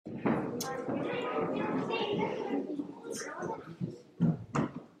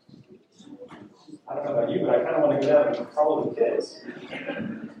I don't know about you, but I kind of want to go down and follow the kids.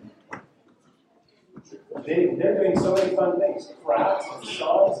 They're doing so many fun things. Crafts and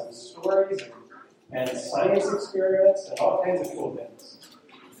songs and stories and science experiments and all kinds of cool things.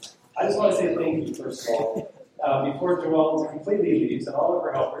 I just want to say thank you, first of all. Before Joelle completely leaves and all of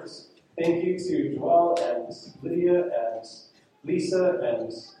her helpers, thank you to Joelle and Lydia and Lisa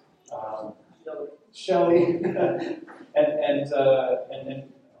and Shelley and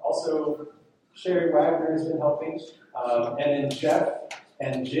also Sherry Wagner has been helping, and then Jeff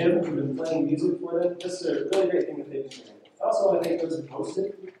and Jim who've been playing music for them. This is a really great thing that they've been doing. I also want to thank those who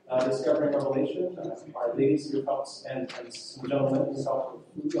hosted Discovering Revelation, our ladies who helped, and some gentlemen who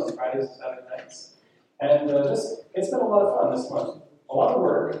helped with food on Fridays and Saturday nights. And it's been a lot of fun this month. A lot of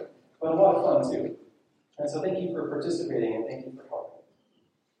work, but a lot of fun too. And so thank you for participating and thank you for helping.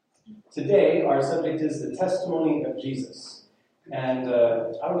 Today, our subject is the testimony of Jesus. And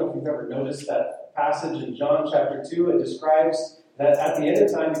I don't know if you've ever noticed that passage in John chapter 2. It describes that at the end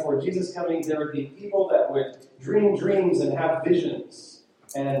of time, before Jesus coming, there would be people that would dream dreams and have visions.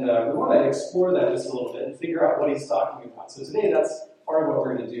 And we want to explore that just a little bit and figure out what he's talking about. So today, that's part of what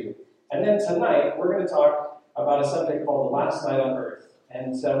we're going to do. And then tonight, we're going to talk about a subject called The Last Night on Earth.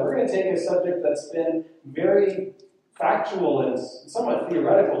 And so we're going to take a subject that's been very factual and somewhat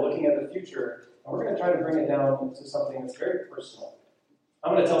theoretical, looking at the future, and we're going to try to bring it down to something that's very personal.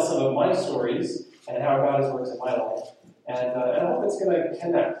 I'm going to tell some of my stories and how God has worked in my life. And I hope it's going to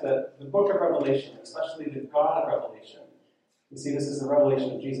connect that the book of Revelation, especially the God of Revelation. You see, this is the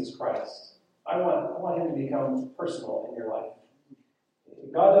revelation of Jesus Christ. I want him to become personal in your life.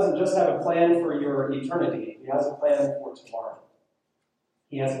 God doesn't just have a plan for your eternity. He has a plan for tomorrow.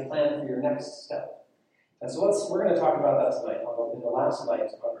 He has a plan for your next step. And so we're going to talk about that tonight in the last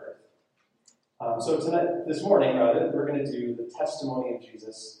night on earth. This morning, we're going to do the testimony of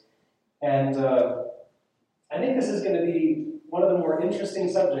Jesus. And I think this is going to be one of the more interesting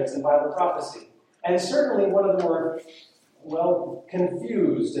subjects in Bible prophecy. And certainly one of the more,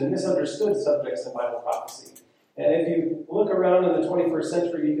 confused and misunderstood subjects in Bible prophecy. And if you look around in the 21st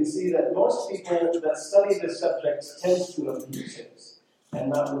century, you can see that most people that study this subject tend to abuse it and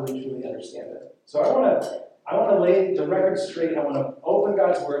not really truly understand it. So I want to lay the record straight. I want to open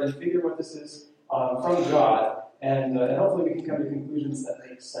God's Word and figure what this is from God, and hopefully we can come to conclusions that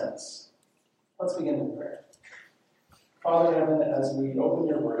make sense. Let's begin with prayer. Father in heaven, as we open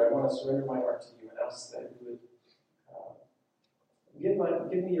your Word, I want to surrender my heart to you and ask that you would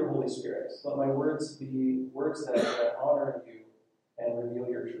give me your Holy Spirit. Let my words be words that honor you and reveal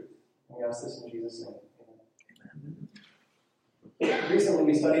your truth. And we ask this in Jesus' name. Amen. Recently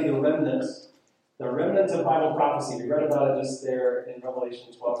we studied the remnants of Bible prophecy. We read about it just there in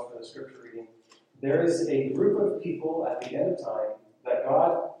Revelation 12 for the scripture reading. There is a group of people at the end of time that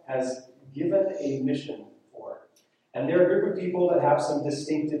God has given a mission for. And they're a group of people that have some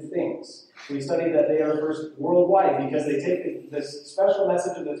distinctive things. We studied that they are first worldwide because they take this special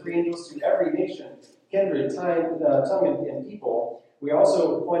message of the three angels to every nation, kindred, tongue, and people. We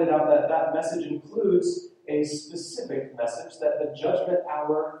also pointed out that that message includes a specific message that the judgment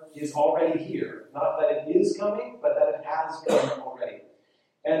hour is already here. Not that it is coming, but that it has come already.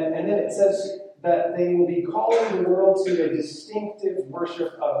 And then it says that they will be calling the world to a distinctive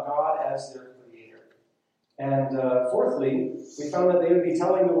worship of God as their creator. And fourthly, we found that they would be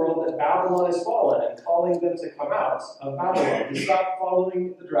telling the world that Babylon is fallen and calling them to come out of Babylon, to stop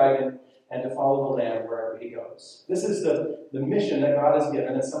following the dragon and to follow the Lamb wherever he goes. This is the mission that God has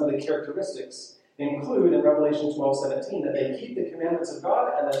given, and some of the characteristics include in Revelation 12:17 that they keep the commandments of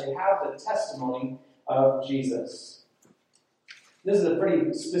God and that they have the testimony of Jesus. This is a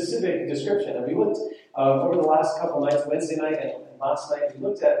pretty specific description. And we looked over the last couple nights, Wednesday night and last night, we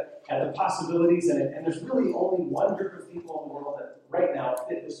looked at the possibilities, and there's really only one group of people in the world that right now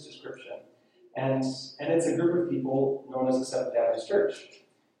fit this description. And it's a group of people known as the Seventh-day Adventist Church,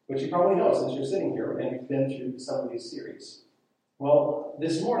 which you probably know since you're sitting here and you've been through some of these series. Well,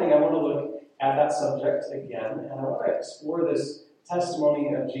 this morning I want to look at that subject again, and I want to explore this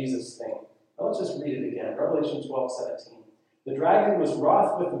testimony of Jesus thing. Now let's just read it again. Revelation 12:17. The dragon was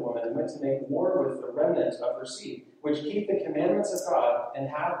wroth with the woman and went to make war with the remnant of her seed, which keep the commandments of God and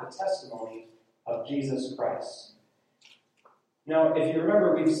have the testimony of Jesus Christ. Now, if you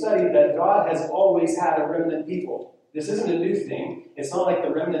remember, we've studied that God has always had a remnant people. This isn't a new thing. It's not like the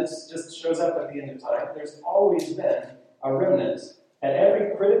remnant just shows up at the end of time. There's always been a remnant. At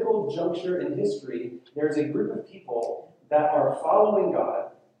every critical juncture in history, there's a group of people that are following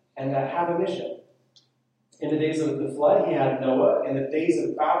God and that have a mission. In the days of the flood, he had Noah. In the days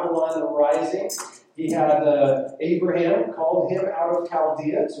of Babylon rising, he had Abraham, called him out of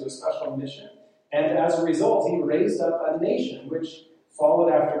Chaldea to a special mission. And as a result, he raised up a nation which followed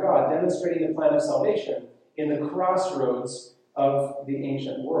after God, demonstrating the plan of salvation in the crossroads of the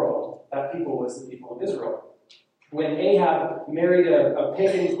ancient world. That people was the people of Israel. When Ahab married a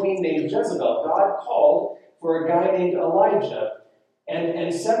pagan queen named Jezebel, God called for a guy named Elijah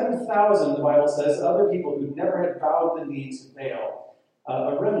and 7,000, the Bible says, other people who never had bowed the knee to Baal.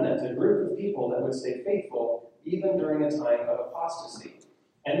 A remnant, a group of people that would stay faithful even during a time of apostasy.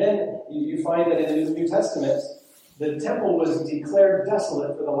 And then you find that in the New Testament, the temple was declared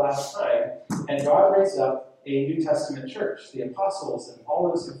desolate for the last time, and God raised up a New Testament church, the apostles and all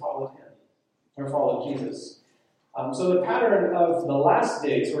those who followed him, or followed Jesus. So the pattern of the last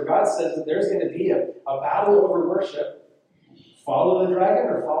days, where God says that there's going to be a battle over worship, follow the dragon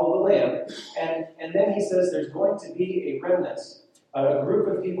or follow the lamb, and then he says there's going to be a remnant, a group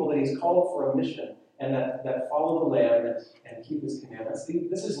of people that he's called for a mission, and that follow the Lamb and keep his commandments.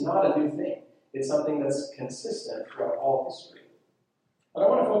 This is not a new thing. It's something that's consistent throughout all history. But I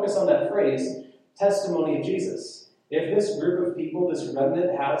want to focus on that phrase, testimony of Jesus. If this group of people, this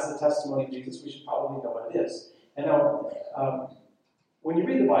remnant, has the testimony of Jesus, we should probably know what it is. And now, when you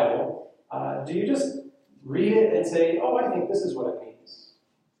read the Bible, do you just read it and say, oh, I think this is what it means?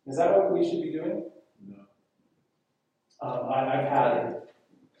 Is that what we should be doing? No. I've had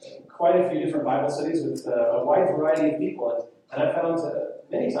quite a few different Bible studies with a wide variety of people, and I've found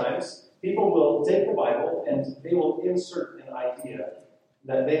many times people will take the Bible and they will insert an idea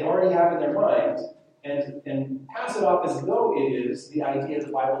that they already have in their mind and pass it off as though it is the idea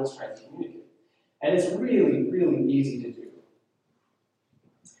the Bible is trying to communicate. And it's really, really easy to do.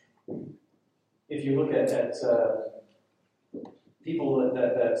 If you look at people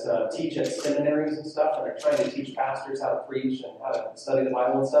that teach at seminaries and stuff, and are trying to teach pastors how to preach and how to study the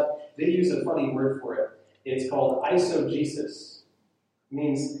Bible and stuff, they use a funny word for it. It's called eisegesis. It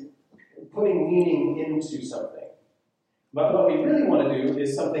means putting meaning into something. But what we really want to do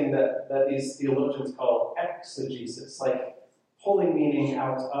is something that these theologians call exegesis, like pulling meaning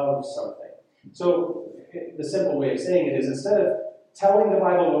out of something. So the simple way of saying it is, instead of telling the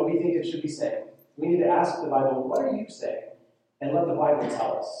Bible what we think it should be saying, we need to ask the Bible, what are you saying? And let the Bible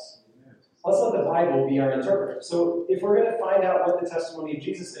tell us. Let's let the Bible be our interpreter. So if we're going to find out what the testimony of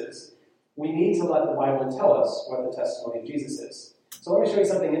Jesus is, we need to let the Bible tell us what the testimony of Jesus is. So let me show you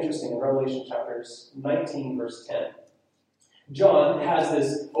something interesting in Revelation chapters 19, verse 10. John has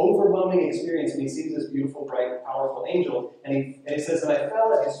this overwhelming experience when he sees this beautiful, bright, powerful angel, and he says, and I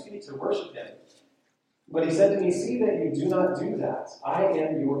fell at his feet to worship him. But he said to me, see that you do not do that. I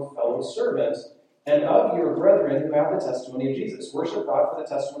am your fellow servant, and of your brethren who have the testimony of Jesus. Worship God for the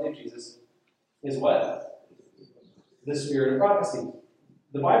testimony of Jesus is what? The spirit of prophecy.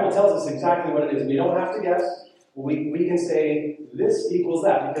 The Bible tells us exactly what it is. We don't have to guess. We can say this equals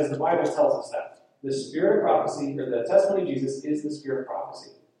that because the Bible tells us that. The spirit of prophecy, or the testimony of Jesus, is the spirit of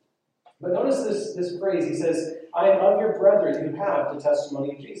prophecy. But notice this phrase. He says, I am of your brethren who have the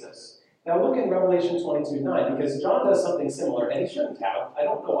testimony of Jesus. Now look in Revelation 22:9, because John does something similar, and he shouldn't have. I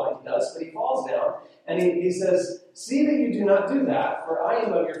don't know why he does, but he falls down, and he says, see that you do not do that, for I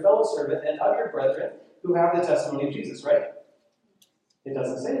am of your fellow servant and of your brethren who have the testimony of Jesus, right? It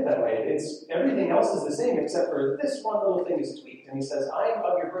doesn't say it that way. It's everything else is the same, except for this one little thing is tweaked, and he says, I am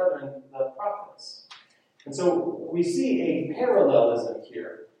of your brethren, the prophets. And so we see a parallelism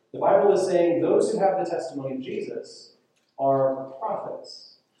here. The Bible is saying those who have the testimony of Jesus are prophets.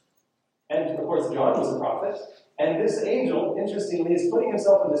 And, of course, John was a prophet. And this angel, interestingly, is putting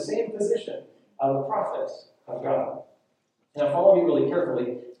himself in the same position of a prophet of God. Now, follow me really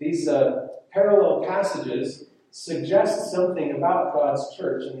carefully. These parallel passages suggest something about God's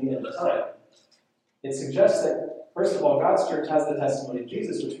church in the end of time. It suggests that, first of all, God's church has the testimony of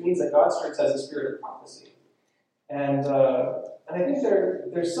Jesus, which means that God's church has a spirit of prophecy. And I think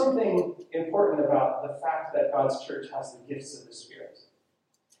there's something important about the fact that God's church has the gifts of the Spirit.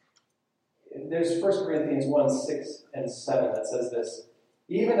 There's 1 Corinthians 1, 6 and 7 that says this,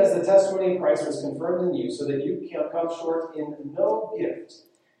 even as the testimony of Christ was confirmed in you, so that you can come short in no gift,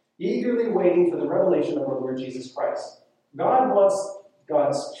 eagerly waiting for the revelation of our Lord Jesus Christ. God wants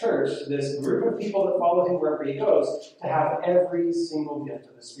God's church, this group of people that follow him wherever he goes, to have every single gift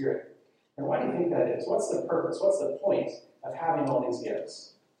of the Spirit. And why do you think that is? What's the purpose? What's the point of having all these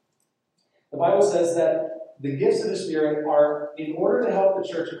gifts? The Bible says that the gifts of the Spirit are in order to help the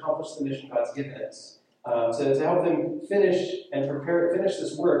church accomplish the mission God's given us, to help them finish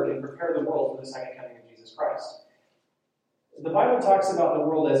this work and prepare the world for the second coming of Jesus Christ. The Bible talks about the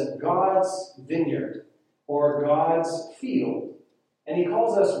world as God's vineyard, or God's field. And he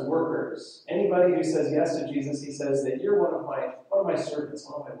calls us workers. Anybody who says yes to Jesus, he says that you're one of my servants,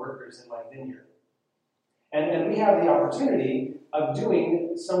 one of my workers in my vineyard. And we have the opportunity of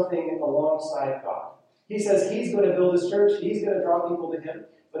doing something alongside God. He says he's going to build his church, he's going to draw people to him,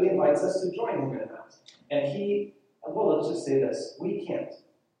 but he invites us to join him in that. And let's just say this, we can't.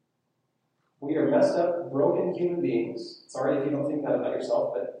 We are messed up, broken human beings. Sorry if you don't think that about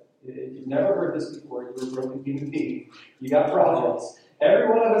yourself, but if you've never heard this before, you're a broken human being. You got problems. Every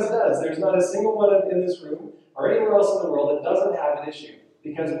one of us does. There's not a single one in this room or anywhere else in the world that doesn't have an issue,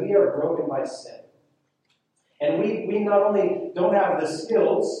 because we are broken by sin. And we not only don't have the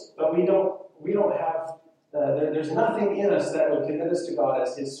skills, but we don't have, there's nothing in us that would commit us to God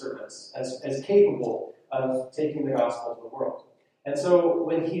as his servants, as capable of taking the gospel to the world. And so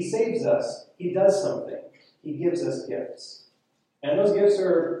when he saves us, he does something. He gives us gifts. And those gifts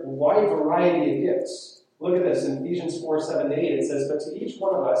are a wide variety of gifts. Look at this. In Ephesians 4:7-8, it says, "But to each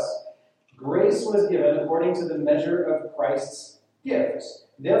one of us, grace was given according to the measure of Christ's gift.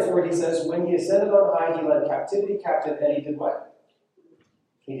 Therefore," he says, "when he ascended on high, he led captivity captive, and he did what?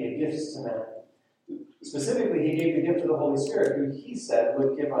 He gave gifts to men." Specifically, he gave the gift of the Holy Spirit, who he said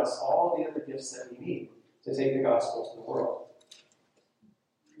would give us all the other gifts that we need to take the gospel to the world.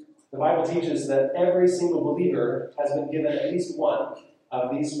 The Bible teaches that every single believer has been given at least one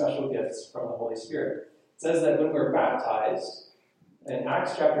of these special gifts from the Holy Spirit. It says that when we're baptized, in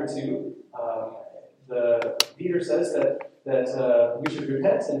Acts chapter 2, Peter says that we should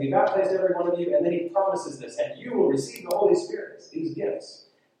repent and be baptized, every one of you, and then he promises this, and you will receive the Holy Spirit. These gifts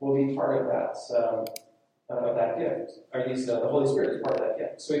will be part of that gift. Or the Holy Spirit is part of that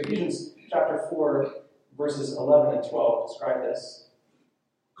gift. So Ephesians chapter 4, verses 11 and 12 describe this.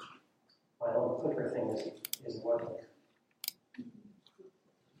 My little clicker thing isn't working.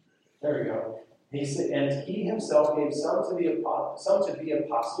 There we go. He said, "And he himself gave some to be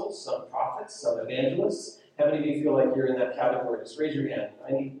apostles, some prophets, some evangelists." How many of you feel like you're in that category? Just raise your hand.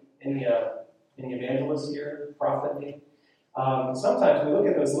 Any evangelists here? Prophet? Me? Sometimes we look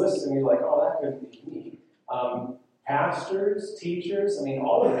at those lists and we're like, "Oh, that couldn't be me." Pastors, teachers.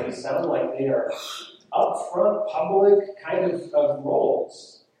 All of these sound like they are upfront, public kind of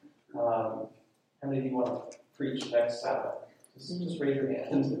roles. How many of you want to preach next Sabbath? Just raise your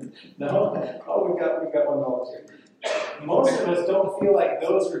hand. No? Oh, we've got one volunteer. Most of us don't feel like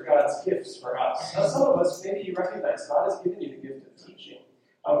those are God's gifts for us. Now, some of us, maybe you recognize God has given you the gift of teaching.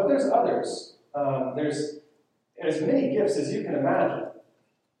 But there's others. There's as many gifts as you can imagine.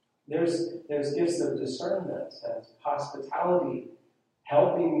 There's gifts of discernment and hospitality,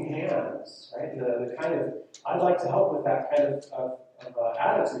 helping hands, right? The kind of, I'd like to help with that kind of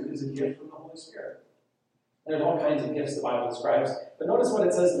attitude is a gift from the Holy Spirit. There's all kinds of gifts the Bible describes, but notice what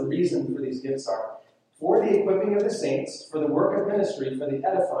it says the reason for these gifts are. For the equipping of the saints, for the work of ministry, for the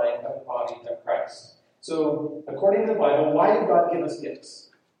edifying of the body of Christ. So, according to the Bible, why did God give us gifts?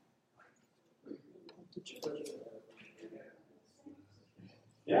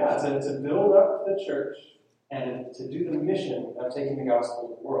 Yeah, to build up the church and to do the mission of taking the gospel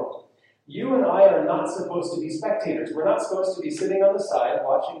to the world. You and I are not supposed to be spectators. We're not supposed to be sitting on the side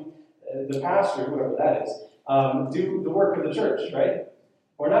watching the pastor, whoever that is, do the work of the church, right?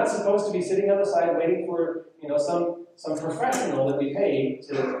 We're not supposed to be sitting on the side waiting for some professional that we pay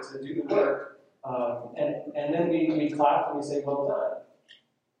to do the work, and then we clap and we say, "Well done."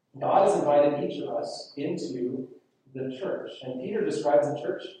 God has invited each of us into the church, and Peter describes the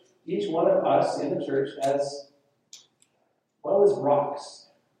church, each one of us in the church, as rocks,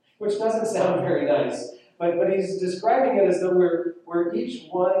 which doesn't sound very nice, but he's describing it as though we're each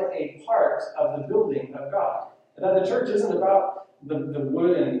one a part of the building of God. And that the church isn't about the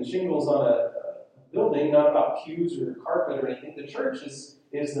wood and shingles on a building, not about pews or carpet or anything. The church is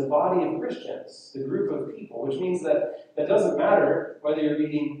the body of Christians, the group of people, which means that it doesn't matter whether you're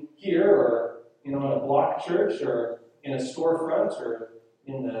meeting here or in a block church or in a storefront or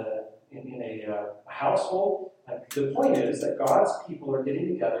in a household. The point is that God's people are getting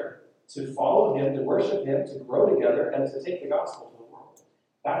together to follow him, to worship him, to grow together, and to take the gospel to the world.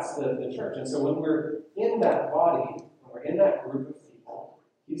 That's the church. And so when we're in that body, when we're in that group of people,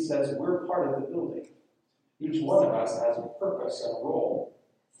 he says we're part of the building. Each one of us has a purpose and a role.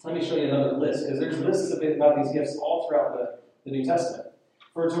 Let me show you another list, because there's lists about these gifts all throughout the New Testament.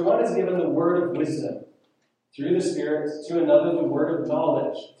 For to one is given the word of wisdom through the Spirit, to another the word of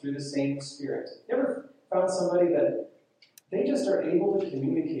knowledge through the same Spirit. You ever found somebody that they just are able to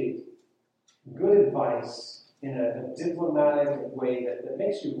communicate good advice in a diplomatic way that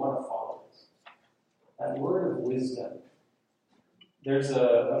makes you want to follow it? That word of wisdom. There's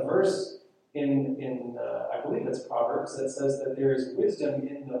a verse in I believe it's Proverbs, that says that there is wisdom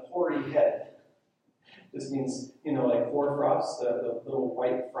in the hoary head. This means, like hoarfrost, the little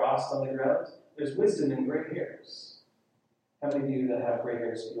white frost on the ground. There's wisdom in gray hairs. How many of you that have gray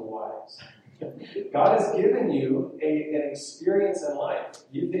hairs feel wise? God has given you an experience in life.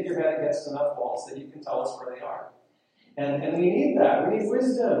 You've hit your head against enough walls that you can tell us where they are. And we need that. We need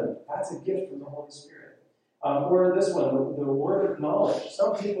wisdom. That's a gift from the Holy Spirit. Or this one, the word of knowledge.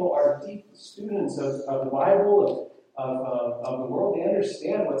 Some people are deep students of the Bible, of the world. They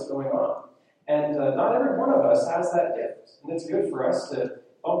understand what's going on. And not every one of us has that gift. And it's good for us to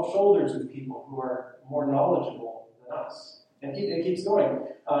bump shoulders with people who are more knowledgeable than us. And it keeps going.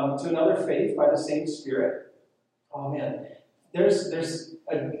 To another faith by the same Spirit. Oh man, there's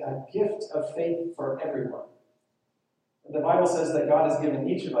a gift of faith for everyone. The Bible says that God has given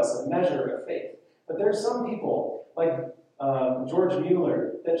each of us a measure of faith. But there are some people, like George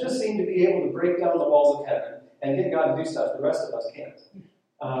Mueller, that just seem to be able to break down the walls of heaven and get God to do stuff the rest of us can't.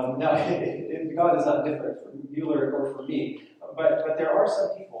 Now, God is not different from Mueller or from me, but there are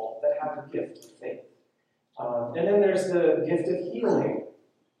some people that have a gift of faith. And then there's the gift of healing.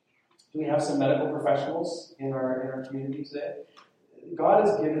 Do we have some medical professionals in our community today? God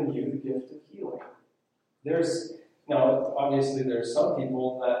has given you the gift of healing. Now, obviously, there's some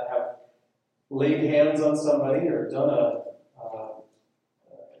people that have laid hands on somebody or done a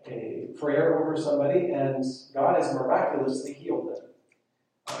prayer over somebody, and God has miraculously healed them.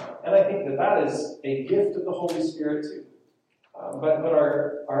 And I think that is a gift of the Holy Spirit too. But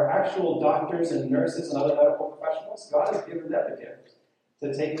our actual doctors and nurses and other medical professionals, God has given them a gift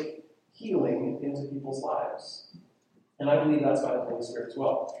to take healing into people's lives. And I believe that's by the Holy Spirit as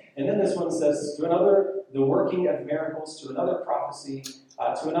well. And then this one says, to another, the working of miracles, to another prophecy,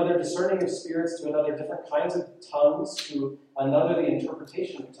 to another discerning of spirits, to another different kinds of tongues, to another the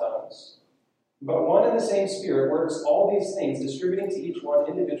interpretation of tongues. But one and the same Spirit works all these things, distributing to each one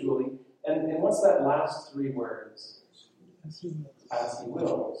individually. And what's that last three words? As he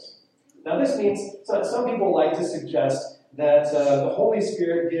wills. Now this means, some people like to suggest that the Holy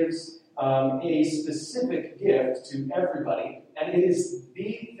Spirit gives a specific gift to everybody, and it is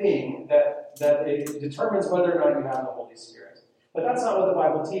the thing that it determines whether or not you have the Holy Spirit. But that's not what the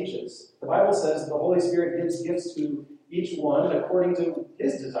Bible teaches. The Bible says the Holy Spirit gives gifts to each one according to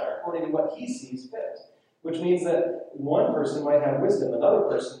his desire, according to what he sees fit. Which means that one person might have wisdom, another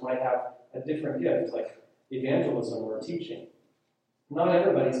person might have a different gift, like evangelism or teaching. Not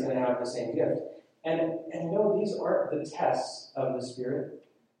everybody's going to have the same gift. And no, these aren't the tests of the Spirit.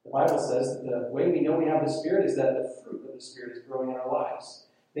 The Bible says that the way we know we have the Spirit is that the fruit of the Spirit is growing in our lives.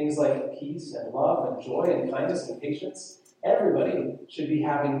 Things like peace and love and joy and kindness and patience. Everybody should be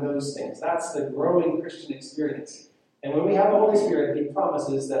having those things. That's the growing Christian experience. And when we have the Holy Spirit, he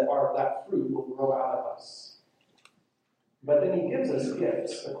promises that that fruit will grow out of us. But then he gives us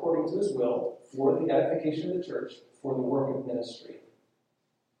gifts according to his will for the edification of the church, for the work of ministry.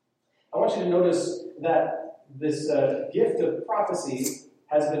 I want you to notice that this gift of prophecy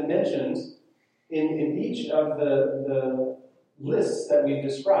has been mentioned in each of the lists that we've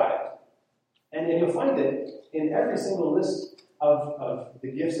described. And you'll find it in every single list of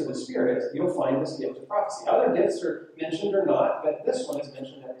the gifts of the Spirit, you'll find this gift of prophecy. Other gifts are mentioned or not, but this one is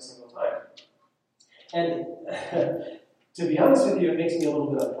mentioned every single time. And to be honest with you, it makes me a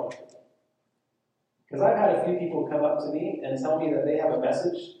little bit uncomfortable. Because I've had a few people come up to me and tell me that they have a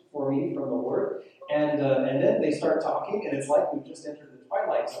message for me from the Lord, and then they start talking, and it's like we've just entered the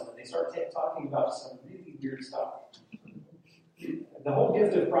twilight zone, and they start talking about some really weird stuff. The whole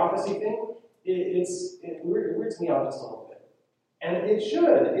gift of prophecy thing, it weirds me out just a little bit. And it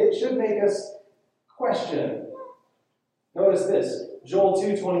should make us question. Notice this, Joel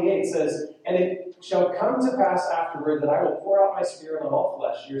 2:28 says, "And it shall come to pass afterward that I will pour out my Spirit on all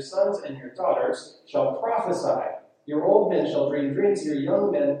flesh. Your sons and your daughters shall prophesy. Your old men shall dream dreams. Your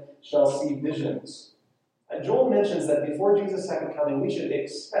young men shall see visions." And Joel mentions that before Jesus' second coming, we should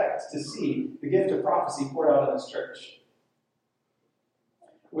expect to see the gift of prophecy poured out in this church.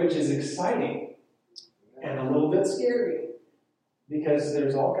 Which is exciting and a little bit scary. Because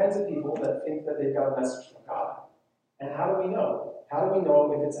there's all kinds of people that think that they've got a message from God. And how do we know? How do we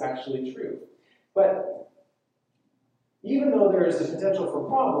know if it's actually true? But even though there is the potential for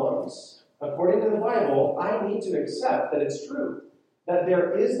problems, according to the Bible, I need to accept that it's true. That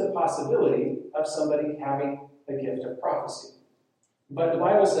there is the possibility of somebody having a gift of prophecy. But the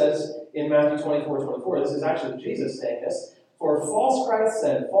Bible says in Matthew 24:24, this is actually Jesus saying this, "For false Christs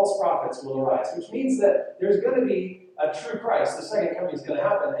and false prophets will arise," which means that there's going to be a true Christ. The second coming is going to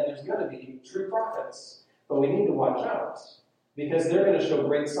happen, and there's going to be true prophets. But we need to watch out. because they're going to show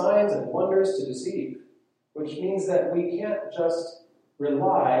great signs and wonders to deceive, which means that we can't just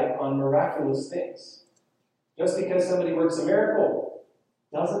rely on miraculous things. Just because somebody works a miracle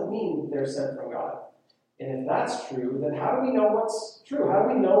doesn't mean they're sent from God. And if that's true, then how do we know what's true? How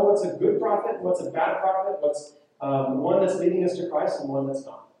do we know what's a good prophet, what's a bad prophet, what's one that's leading us to Christ and one that's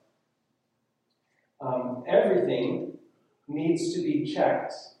not? Everything needs to be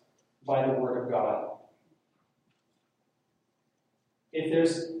checked by the Word of God.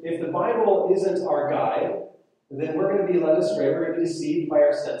 If the Bible isn't our guide, then we're going to be led astray. We're going to be deceived by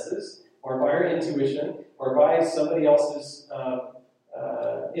our senses, or by our intuition, or by somebody else's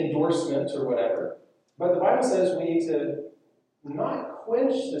endorsement or whatever. But the Bible says we need to not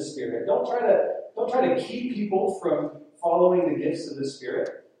quench the Spirit. Don't try to keep people from following the gifts of the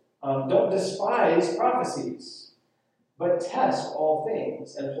Spirit. Don't despise prophecies, but test all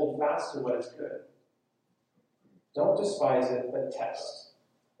things and hold fast to what is good. Don't despise it, but test.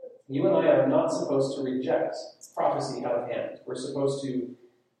 You and I are not supposed to reject prophecy out of hand. We're supposed to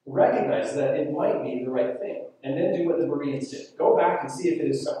recognize that it might be the right thing, and then do what the Bereans did. Go back and see if it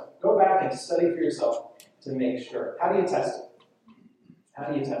is so. Go back and study for yourself to make sure. How do you test it? How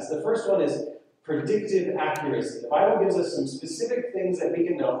do you test? The first one is predictive accuracy. The Bible gives us some specific things that we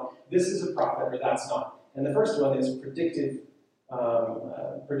can know. This is a prophet, or that's not. And the first one is predictive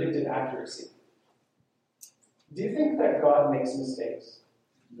accuracy. Do you think that God makes mistakes?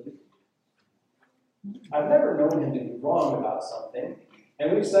 I've never known him to be wrong about something.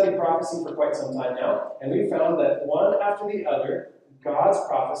 And we've studied prophecy for quite some time now, and we've found that one after the other, God's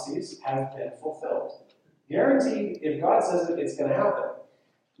prophecies have been fulfilled. Guaranteed, if God says it, it's going to happen.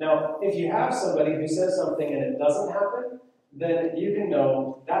 Now, if you have somebody who says something and it doesn't happen, then you can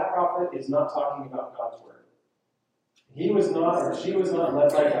know that prophet is not talking about God's word. He was not, or she was not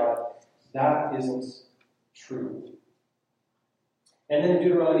led by God. That isn't true. And then in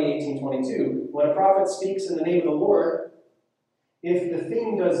Deuteronomy 18:22, when a prophet speaks in the name of the Lord, if the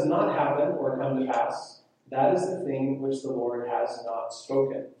thing does not happen or come to pass, that is the thing which the Lord has not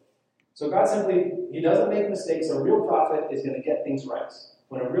spoken. So God simply, he doesn't make mistakes. A real prophet is going to get things right.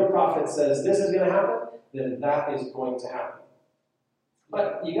 When a real prophet says this is going to happen, then that is going to happen.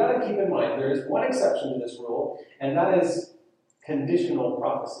 But you got to keep in mind, there is one exception to this rule, and that is conditional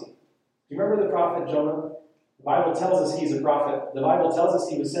prophecy. Do you remember the prophet Jonah? The Bible tells us he's a prophet. The Bible tells us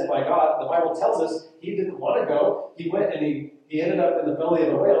he was sent by God. The Bible tells us he didn't want to go. He went and he ended up in the belly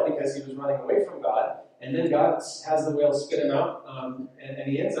of a whale because he was running away from God. And then God has the whale spit him out, and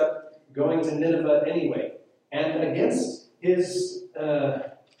he ends up going to Nineveh anyway. And against his,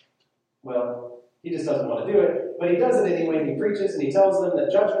 he just doesn't want to do it, but he does it anyway, and he preaches, and he tells them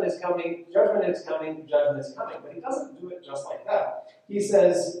that judgment is coming, judgment is coming, judgment is coming. But he doesn't do it just like that. He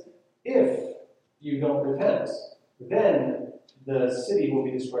says, if you don't repent, then the city will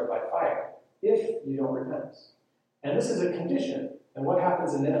be destroyed by fire, if you don't repent. And this is a condition. And what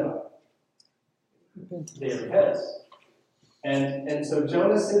happens in Nineveh? They repent. And so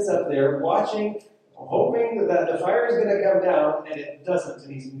Jonah sits up there watching, hoping that the fire is going to come down, and it doesn't,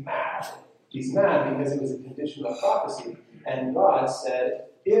 and he's mad. He's mad because it was a conditional prophecy. And God said,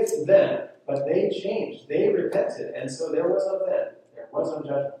 if then, but they changed, they repented, and so there was no then, there was no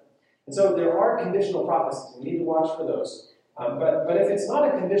judgment. And so there are conditional prophecies. We need to watch for those. But if it's not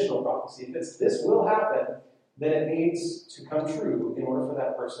a conditional prophecy, if it's this will happen, then it needs to come true in order for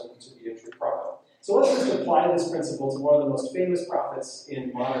that person to be a true prophet. So let's just apply this principle to one of the most famous prophets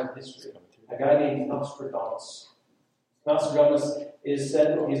in modern history, a guy named Nostradamus. Nostradamus is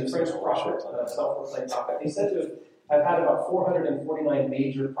said, he's a French prophet, a self-proclaimed prophet. He's said to have had about 449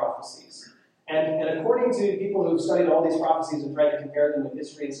 major prophecies. And according to people who've studied all these prophecies and tried to compare them with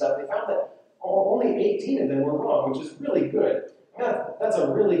history and stuff, they found that only 18 of them were wrong, which is really good. That's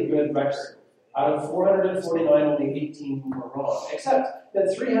a really good record. Out of 449, only 18 were wrong. Except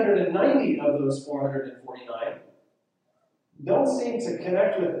that 390 of those 449 don't seem to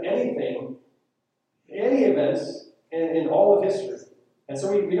connect with anything, any events in all of history. And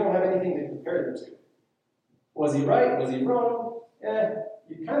so we don't have anything to compare them to. Was he right? Was he wrong?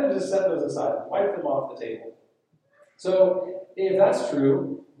 You kind of just set those aside, wipe them off the table. So if that's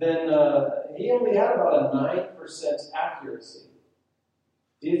true, then he only had about a 9% accuracy.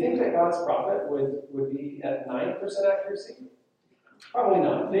 Do you think that God's prophet would be at 9% accuracy? Probably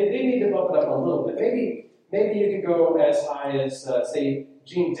not. They need to bump it up a little bit. Maybe you could go as high as, say,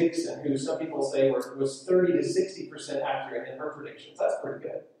 Jean Dixon, who some people say was 30 to 60% accurate in her predictions. That's pretty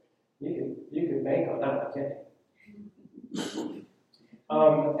good. You can bank on that one, can't you?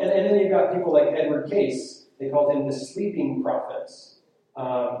 And then you've got people like Edward Case. They called him the sleeping prophet.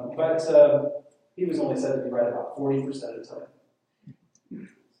 But he was only said to be right about 40% of the time.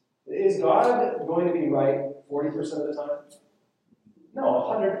 Is God going to be right 40% of the time? No,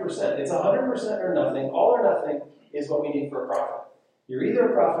 100%. It's 100% or nothing. All or nothing is what we need for a prophet. You're either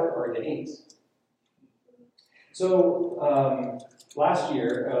a prophet or you ain't. So last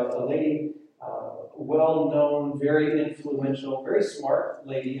year, a lady, well-known, very influential, very smart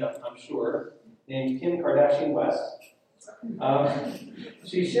lady, I'm sure, named Kim Kardashian West,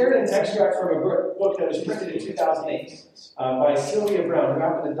 she shared an extract from a book that was printed in 2008 by Sylvia Browne, who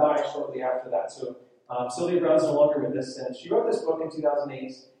happened to die shortly after that. So Sylvia Browne's no longer with us, and she wrote this book in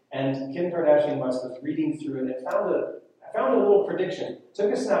 2008, and Kim Kardashian West was reading through it and found a little prediction,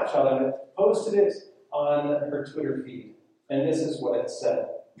 took a snapshot of it, posted it on her Twitter feed, and this is what it said.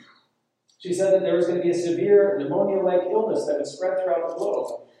 She said that there was going to be a severe pneumonia-like illness that would spread throughout the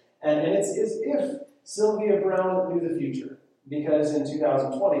globe, and it's as if Sylvia Browne knew the future, because in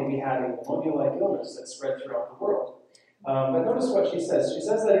 2020 we had a pneumonia-like illness that spread throughout the world. But notice what she says. She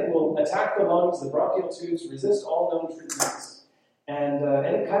says that it will attack the lungs, the bronchial tubes, resist all known treatments. And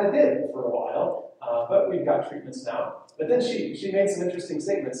it kind of did for a while, but we've got treatments now. But then she made some interesting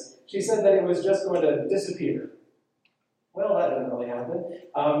statements. She said that it was just going to disappear. Well, that didn't really happen.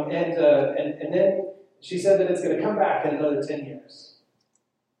 And then she said that it's going to come back in another 10 years.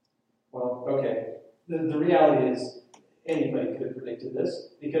 Well, okay. The reality is, anybody could have predicted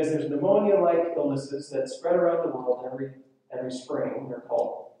this, because there's pneumonia-like illnesses that spread around the world every spring. They're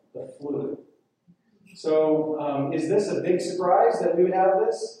called the flu. So is this a big surprise that we would have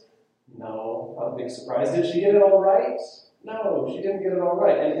this? No, not a big surprise. Did she get it all right? No, she didn't get it all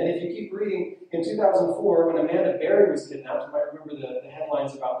right. And if you keep reading, in 2004, when Amanda Berry was kidnapped, you might remember the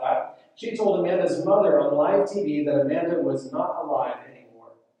headlines about that, she told Amanda's mother on live TV that Amanda was not alive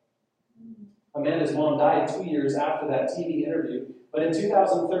anymore. Amanda's mom died 2 years after that TV interview, but in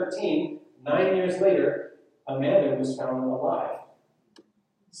 2013, 9 years later, Amanda was found alive.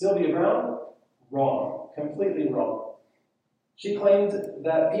 Sylvia Browne? Wrong. Completely wrong. She claimed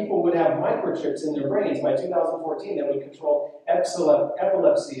that people would have microchips in their brains by 2014 that would control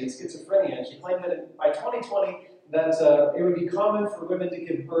epilepsy and schizophrenia. And she claimed that by 2020 that it would be common for women to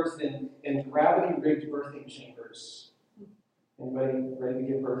give birth in gravity-rigged birthing chambers. Anybody ready to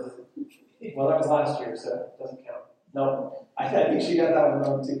give birth? Well, that was last year, so it doesn't count. No, I think she got that one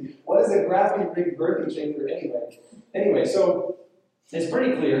wrong too. What is a gravity-rigged birthing chamber anyway? Anyway, so it's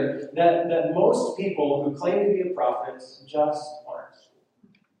pretty clear that most people who claim to be a prophet just aren't.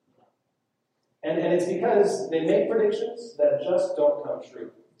 And it's because they make predictions that just don't come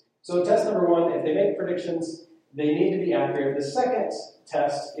true. So test number one, if they make predictions, they need to be accurate. The second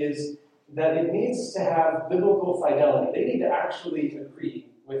test is that it needs to have biblical fidelity. They need to actually agree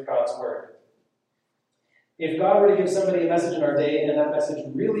with God's word. If God were to give somebody a message in our day and that message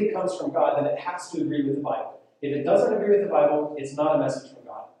really comes from God, then it has to agree with the Bible. If it doesn't agree with the Bible, it's not a message from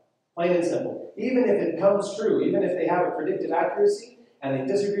God. Plain and simple. Even if it comes true, even if they have a predicted accuracy and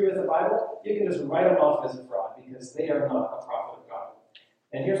they disagree with the Bible, you can just write them off as a fraud because they are not a prophet of God.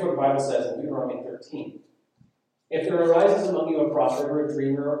 And here's what the Bible says in Deuteronomy 13. If there arises among you a prophet or a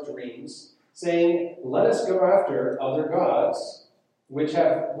dreamer of dreams, saying, "Let us go after other gods, which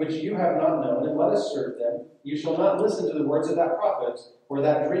you have not known, and let us serve them, you shall not listen to the words of that prophet or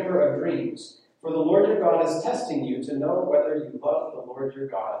that dreamer of dreams. For the Lord your God is testing you to know whether you love the Lord your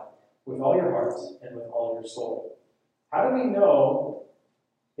God with all your heart and with all your soul." How do we know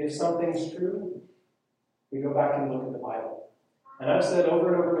if something's true? We go back and look at the Bible. And I've said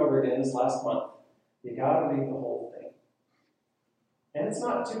over and over and over again this last month, you got to read the whole thing. And it's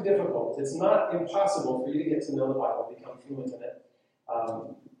not too difficult. It's not impossible for you to get to know the Bible, become fluent in it.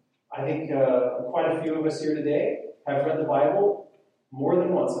 I think quite a few of us here today have read the Bible more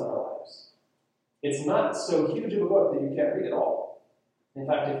than once in our lives. It's not so huge of a book that you can't read it all. In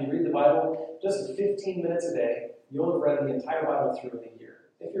fact, if you read the Bible just 15 minutes a day, you'll have read the entire Bible through in a year,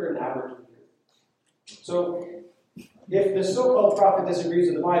 if you're an average reader. So, if the so-called prophet disagrees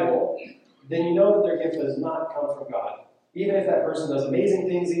with the Bible, then you know that their gift does not come from God. Even if that person does amazing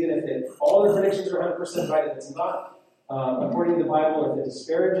things, even if all their predictions are 100% right, if it's not according to the Bible, or if it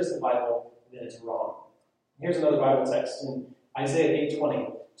disparages the Bible, then it's wrong. Here's another Bible text in Isaiah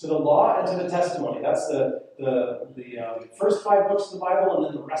 8:20. To the law and to the testimony. That's the first 5 books of the Bible and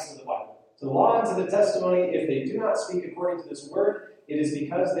then the rest of the Bible. To the law and to the testimony, if they do not speak according to this word, it is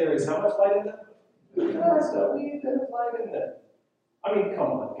because there is how much light in them? Just a wee bit of light in them. I mean,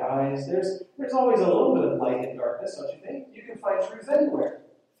 come on, guys. There's always a little bit of light in darkness, don't you think? You can find truth anywhere.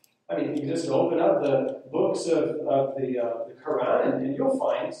 I mean, you just open up the books of the Quran and you'll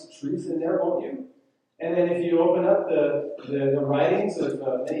find truth in there, won't you? And then if you open up the writings of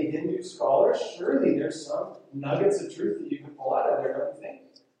many Hindu scholars, surely there's some nuggets of truth that you can pull out of there, don't you think?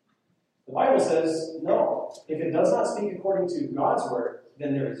 The Bible says, no. If it does not speak according to God's word,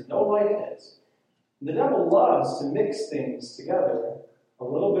 then there is no light in it. The devil loves to mix things together, a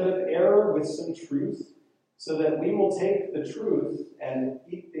little bit of error with some truth, so that we will take the truth and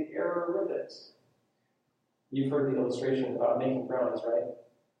eat the error with it. You've heard the illustration about making brownies, right?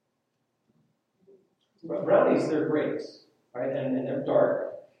 But brownies, they're great, right? And they're dark.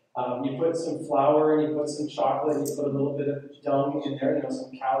 You put some flour, and you put some chocolate, and you put a little bit of dung in there, some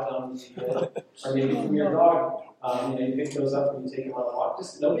cow dung, or maybe from your dog. You pick those up and you take them on a walk.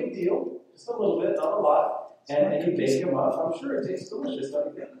 Just no big deal, just a little bit, not a lot, and you bake them up. I'm sure it tastes delicious,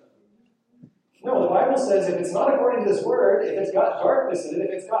 don't you think? No, the Bible says if it's not according to this word, if it's got darkness in it,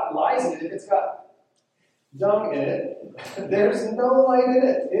 if it's got lies in it, if it's got dung in it, there's no light in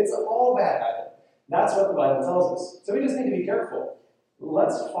it. It's all bad. That's what the Bible tells us. So we just need to be careful.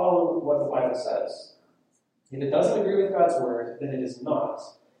 Let's follow what the Bible says. If it doesn't agree with God's word, then it is not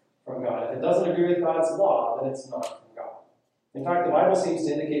from God. If it doesn't agree with God's law, then it's not from God. In fact, the Bible seems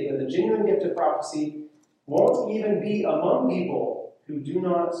to indicate that the genuine gift of prophecy won't even be among people who do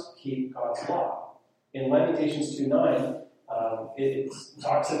not keep God's law. In Lamentations 2:9, it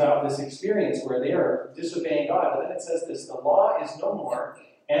talks about this experience where they are disobeying God, but then it says this: the law is no more,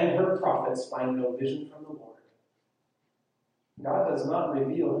 and her prophets find no vision from the Lord. God does not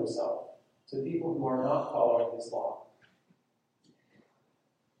reveal himself to people who are not following his law.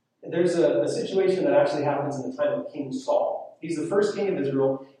 There's a situation that actually happens in the time of King Saul. He's the first king of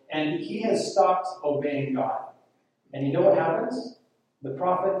Israel, and he has stopped obeying God. And you know what happens? The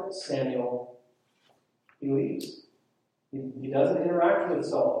prophet Samuel, he leaves. He doesn't interact with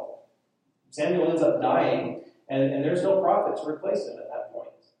Saul. Samuel ends up dying, and there's no prophet to replace him at that point.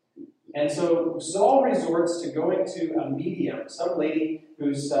 And so Saul resorts to going to a medium, some lady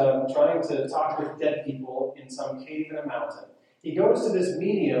who's trying to talk with dead people in some cave in a mountain. He goes to this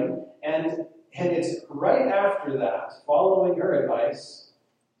medium, and it's right after that, following her advice,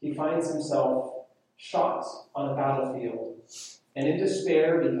 he finds himself shot on a battlefield. And in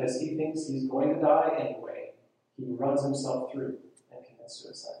despair, because he thinks he's going to die anyway, he runs himself through and commits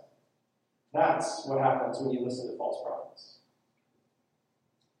suicide. That's what happens when you listen to false prophets.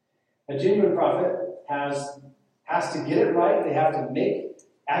 A genuine prophet has to get it right. They have to make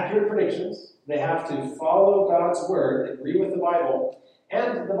accurate predictions. They have to follow God's word, agree with the Bible.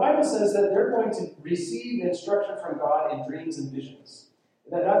 And the Bible says that they're going to receive instruction from God in dreams and visions.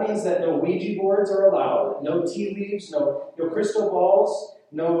 That means that no Ouija boards are allowed, no tea leaves, no crystal balls,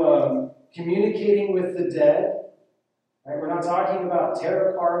 no communicating with the dead. Right? We're not talking about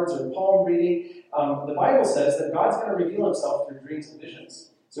tarot cards or palm reading. The Bible says that God's going to reveal himself through dreams and visions.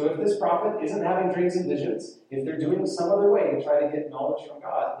 So if this prophet isn't having dreams and visions, if they're doing some other way to try to get knowledge from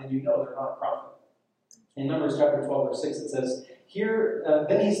God, then you know they're not a prophet. In Numbers chapter 12, verse 6, it says,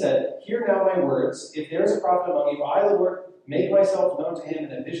 then he said, "Hear now my words. If there is a prophet among you, I, the Lord, make myself known to him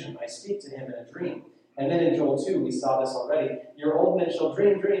in a vision. I speak to him in a dream." And then in Joel 2, we saw this already. "Your old men shall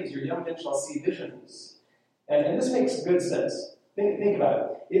dream dreams. Your young men shall see visions." And this makes good sense. Think about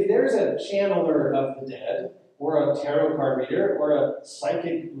it. If there's a channeler of the dead, or a tarot card reader, or a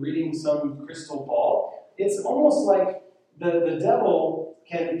psychic reading some crystal ball, it's almost like the devil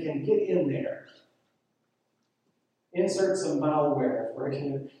can get in there. Insert some malware for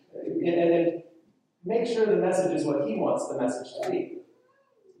him, and make sure the message is what he wants the message to be.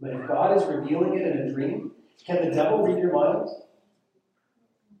 But if God is revealing it in a dream, can the devil read your mind?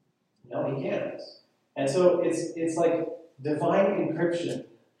 No, he can't. And so it's like divine encryption.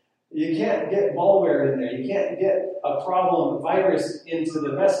 You can't get malware in there. You can't get a problem virus into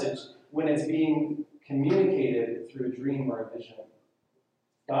the message when it's being communicated through a dream or a vision.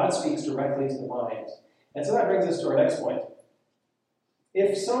 God speaks directly to the mind. And so that brings us to our next point.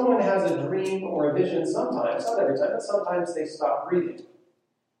 If someone has a dream or a vision sometimes, not every time, but sometimes they stop breathing.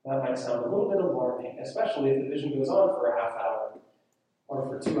 That might sound a little bit alarming, especially if the vision goes on for a half hour or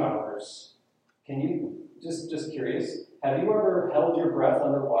for 2 hours. Can you, just curious, have you ever held your breath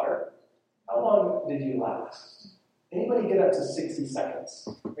underwater? How long did you last? Anybody get up to 60 seconds?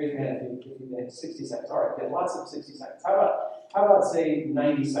 Raise your hand if you get 60 seconds. All right, get lots of 60 seconds. How about say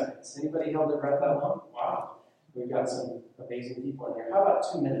 90 seconds? Anybody held their breath that long? Wow. We've got some amazing people in here. How about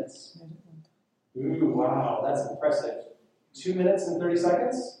 2 minutes? Ooh, wow, that's impressive. 2 minutes and 30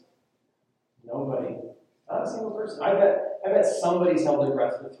 seconds? Nobody. Not a single person. I bet somebody's held their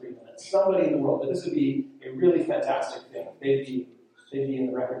breath for 3 minutes. Somebody in the world. But this would be a really fantastic thing. They'd be in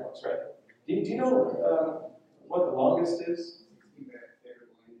the record books, right? Do you know what the longest is? 16 minutes, David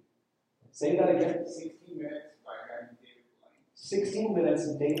Blaine. Say that again. 16 minutes by David Blaine. 16 minutes,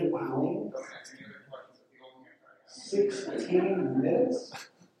 David Blaine? 16 minutes?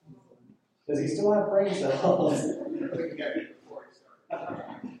 Does he still have brain cells? We can get it before it starts.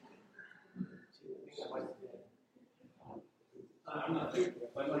 I'm not doing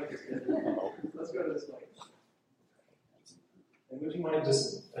it. My mic is good. Let's go to this mic. And would you mind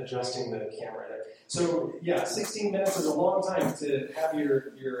just adjusting the camera there? So, yeah, 16 minutes is a long time to have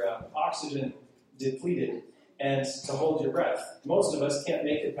your oxygen depleted and to hold your breath. Most of us can't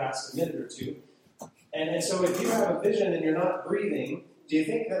make it past a minute or two. And so if you have a vision and you're not breathing, do you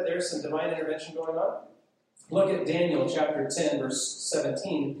think that there's some divine intervention going on? Look at Daniel chapter 10, verse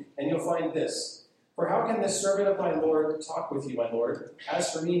 17, and you'll find this. For how can this servant of my Lord talk with you, my Lord?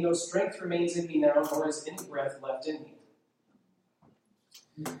 As for me, no strength remains in me now, nor is any breath left in me.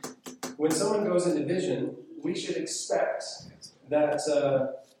 When someone goes into vision, we should expect that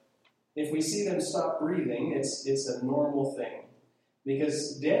if we see them stop breathing, it's a normal thing.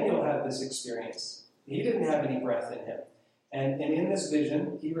 Because Daniel had this experience. He didn't have any breath in him. And in this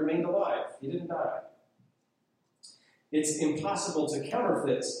vision, he remained alive. He didn't die. It's impossible to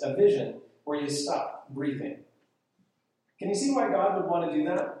counterfeit a vision where you stop breathing. Can you see why God would want to do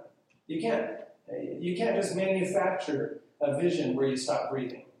that? You can't. You can't just manufacture a vision where you stop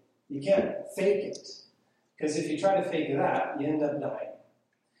breathing. You can't fake it. Because if you try to fake that, you end up dying.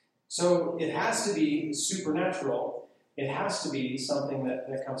 So it has to be supernatural. It has to be something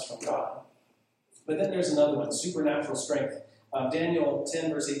that comes from God. But then there's another one, supernatural strength. Daniel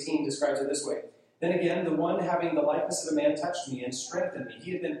 10, verse 18 describes it this way. Then again, the one having the likeness of a man touched me and strengthened me.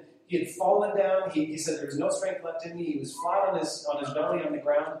 He had fallen down. He said there was no strength left in me. He was flat on his belly on the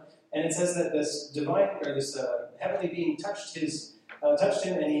ground. And it says that this heavenly being touched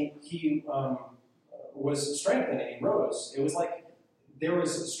him, and he was strengthened and he rose. It was like there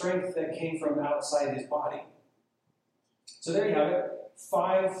was strength that came from outside his body. So there you have it.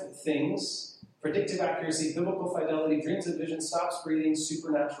 5 things: predictive accuracy, biblical fidelity, dreams and visions, stops breathing,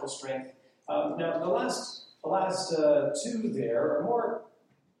 supernatural strength. Now the last 2 there are more,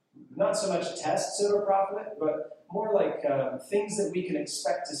 not so much tests of a prophet, but more like things that we can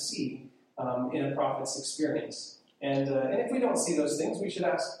expect to see in a prophet's experience. And if we don't see those things, we should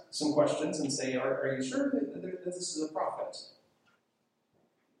ask some questions and say, are you sure that this is a prophet?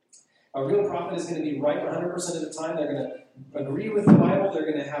 A real prophet is going to be right 100% of the time. They're going to agree with the Bible. They're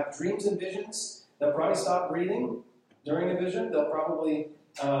going to have dreams and visions. They'll probably stop breathing during a vision. They'll probably,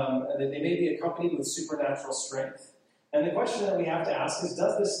 they may be accompanied with supernatural strength. And the question that we have to ask is,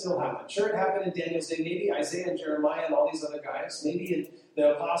 does this still happen? Sure, it happened in Daniel's day. Maybe Isaiah and Jeremiah and all these other guys. Maybe in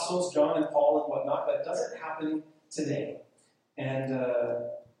the apostles, John and Paul and whatnot. But does it happen today? And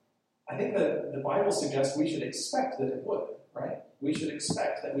I think the Bible suggests we should expect that it would, right? We should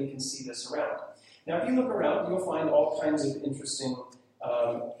expect that we can see this around. Now, if you look around, you'll find all kinds of interesting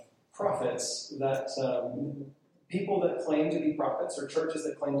prophets that people that claim to be prophets or churches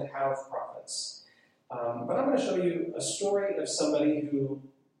that claim to have prophets. But I'm going to show you a story of somebody who,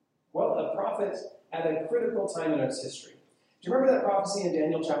 a prophet at a critical time in its history. Do you remember that prophecy in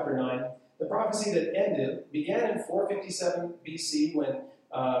Daniel chapter 9? The prophecy that began in 457 BC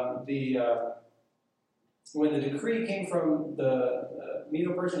when the decree came from the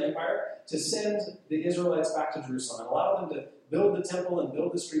Medo-Persian Empire to send the Israelites back to Jerusalem and allow them to build the temple and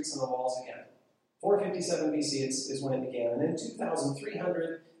build the streets and the walls again. 457 BC is when it began. And then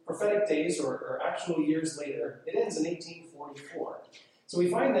 2,300 prophetic days or actual years later, it ends in 1844. So we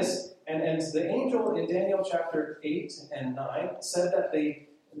find this, and the angel in Daniel chapter 8 and 9 said that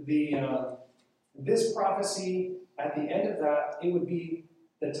this prophecy, at the end of that, it would be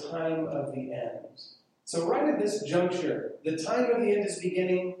the time of the end. So right at this juncture, the time of the end is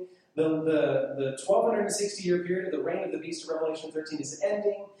beginning. The 1260-year period of the reign of the beast of Revelation 13 is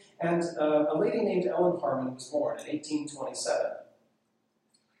ending, and a lady named Ellen Harmon was born in 1827.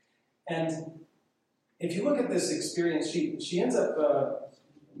 And if you look at this experience, she ends up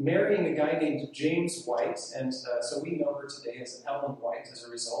marrying a guy named James White, and so we know her today as Ellen White as a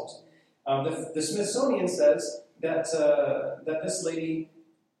result. The Smithsonian says that this lady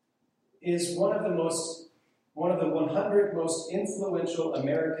is one of the 100 most influential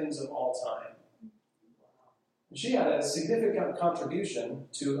Americans of all time. She had a significant contribution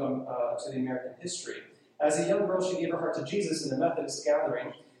to the American history. As a young girl, she gave her heart to Jesus in a Methodist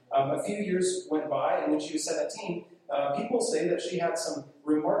gathering. A few years went by, and when she was 17, people say that she had some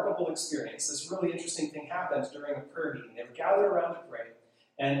remarkable experience. This really interesting thing happened during a prayer meeting. They were gathered around to pray,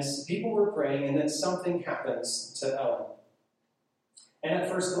 and people were praying, and then something happens to Ellen. And at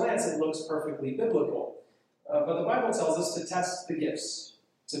first glance, it looks perfectly biblical. But the Bible tells us to test the gifts,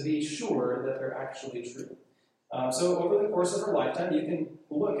 to be sure that they're actually true. So over the course of her lifetime, you can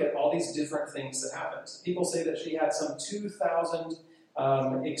look at all these different things that happened. People say that she had some 2,000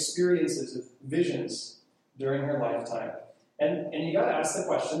 experiences of visions during her lifetime. And you got to ask the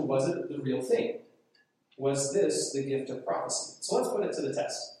question, was it the real thing? Was this the gift of prophecy? So let's put it to the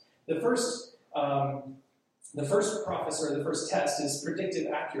test. The first prophecy, or the first test, is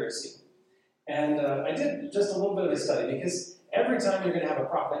predictive accuracy. And I did just a little bit of a study, because every time you're going to have a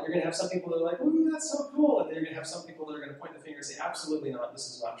prophet, you're going to have some people that are like, ooh, that's so cool. And then you're going to have some people that are going to point the finger and say, absolutely not, this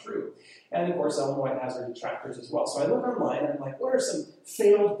is not true. And of course, Ellen White has her detractors as well. So I look online and I'm like, what are some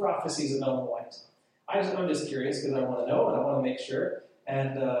failed prophecies of Ellen White? I'm just curious because I want to know and I want to make sure.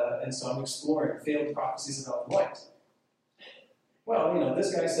 And so I'm exploring failed prophecies of Ellen White. Well,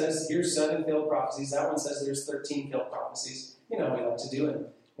 this guy says, here's 7 failed prophecies. That one says there's 13 failed prophecies. We like to do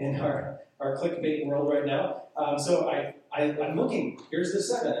in our clickbait world right now. So I'm looking, here's the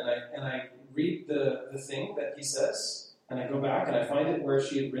 7, and I read the thing that he says, and I go back and I find it where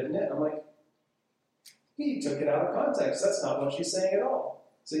she had written it. I'm like, he took it out of context. That's not what she's saying at all.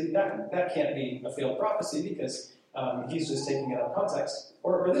 So that can't be a failed prophecy, because he's just taking it out of context.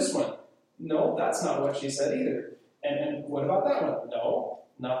 Or this one, no, that's not what she said either. And what about that one? No,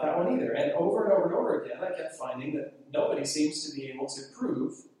 not that one either. And over and over again, I kept finding that nobody seems to be able to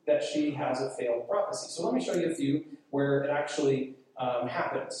prove that she has a failed prophecy. So let me show you a few where it actually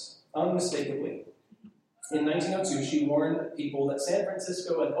happens, unmistakably. In 1902, she warned people that San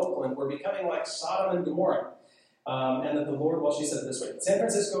Francisco and Oakland were becoming like Sodom and Gomorrah. And that the Lord, well, she said it this way, San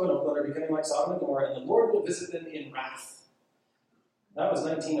Francisco and Oakland are becoming like Sodom and Gomorrah, and the Lord will visit them in wrath. That was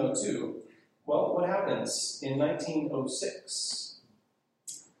 1902. Well, what happens in 1906?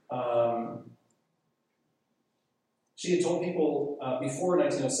 She had told people before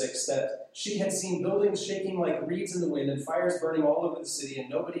 1906 that she had seen buildings shaking like reeds in the wind and fires burning all over the city, and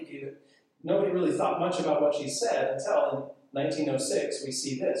nobody really thought much about what she said until in 1906 we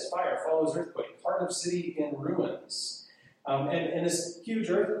see this: fire follows earthquake, heart of city in ruins. And this huge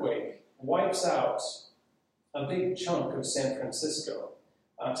earthquake wipes out a big chunk of San Francisco.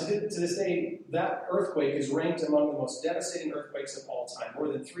 To this day, that earthquake is ranked among the most devastating earthquakes of all time. More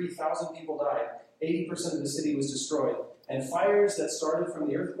than 3,000 people died. 80% of the city was destroyed. And fires that started from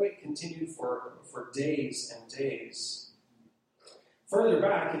the earthquake continued for days and days. Further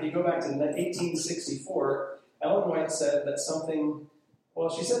back, if you go back to 1864, Ellen White said that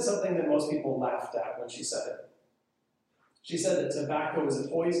she said something that most people laughed at when she said it. She said that tobacco is a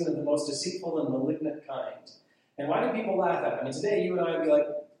poison of the most deceitful and malignant kind. And why do people laugh at it? I mean, today you and I would be like,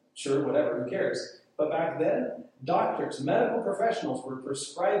 sure, whatever, who cares? But back then, doctors, medical professionals were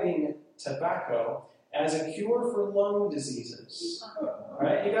prescribing tobacco as a cure for lung diseases. All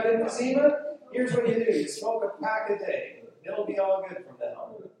right, you got emphysema? Here's what you do. You smoke a pack a day. It'll be all good from then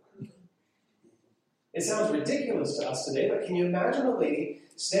on. It sounds ridiculous to us today, but can you imagine a lady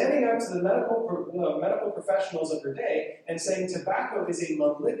standing up to the medical professionals of her day and saying tobacco is a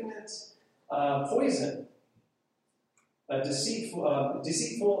malignant poison? A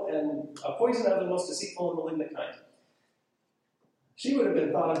deceitful and a poison of the most deceitful and malignant kind. She would have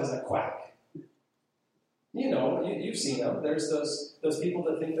been thought of as a quack. You've seen them. There's those people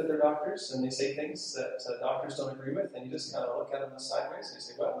that think that they're doctors, and they say things that doctors don't agree with, and you just kind of look at them sideways, and you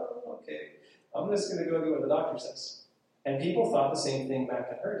say, well, okay, I'm just going to go do what the doctor says. And people thought the same thing back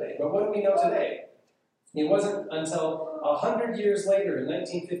in her day. But what do we know today? It wasn't until 100 years later, in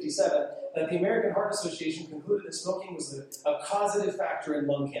 1957, that the American Heart Association concluded that smoking was a causative factor in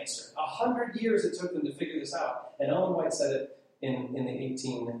lung cancer. 100 years it took them to figure this out. And Ellen White said it in the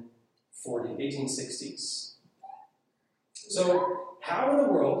 1860s. So how in the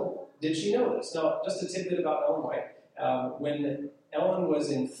world did she know this? Now, just a tidbit about Ellen White. When Ellen was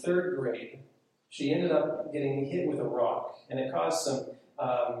in 3rd grade, she ended up getting hit with a rock, and it caused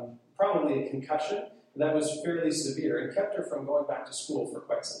probably a concussion that was fairly severe and kept her from going back to school for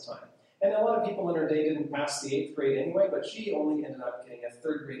quite some time. And a lot of people in her day didn't pass the 8th grade anyway, but she only ended up getting a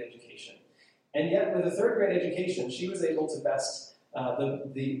 3rd grade education. And yet, with a 3rd grade education, she was able to best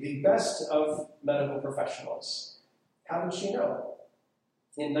the best of medical professionals. How did she know?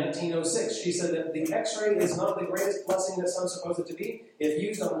 In 1906, she said that the X-ray is not the greatest blessing that some suppose it to be. If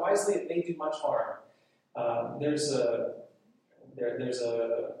used unwisely, it may do much harm. There's a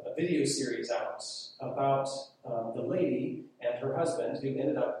video series out about the lady and her husband who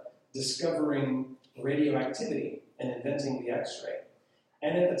ended up discovering radioactivity and inventing the X-ray.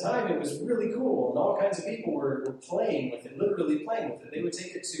 And at the time, it was really cool, and all kinds of people were playing with it, literally playing with it. They would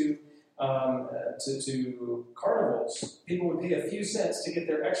take it to carnivals. People would pay a few cents to get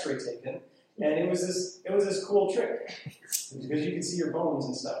their X-ray taken, and it was this cool trick because you could see your bones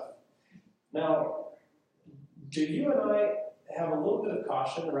and stuff. Now, do you and I have a little bit of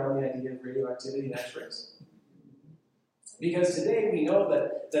caution around the idea of radioactivity and X-rays? Because today we know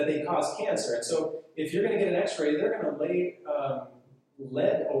that they cause cancer. And so if you're going to get an x-ray, they're going to lay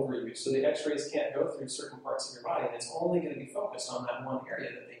lead over you so the x-rays can't go through certain parts of your body. And it's only going to be focused on that one area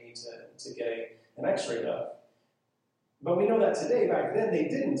that they need to get an x-ray of. But we know that today, back then, they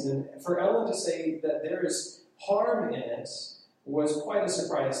didn't. And for Ellen to say that there is harm in it was quite a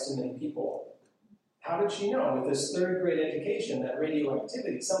surprise to many people. How did she know, with this third-grade education, that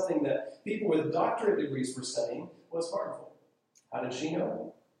radioactivity, something that people with doctorate degrees were studying, was harmful? How did she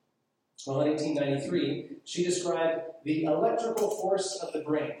know? Well, in 1893, she described the electrical force of the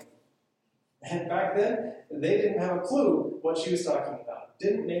brain. And back then, they didn't have a clue what she was talking about.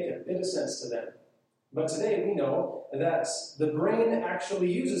 Didn't make a bit of sense to them. But today we know that the brain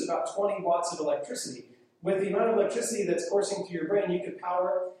actually uses about 20 watts of electricity. With the amount of electricity that's coursing through your brain, you could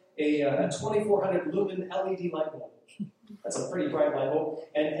power a 2400 lumen LED light bulb. That's a pretty bright light bulb.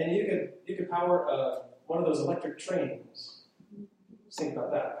 And you could power one of those electric trains. Just think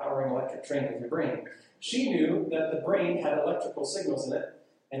about that, powering an electric train with your brain. She knew that the brain had electrical signals in it,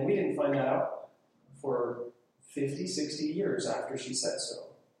 and we didn't find that out for 50, 60 years after she said so.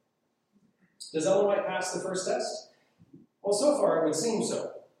 Does Ellen White pass the first test? Well, so far it would seem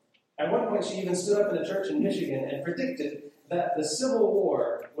so. At one point she even stood up in a church in Michigan and predicted that the Civil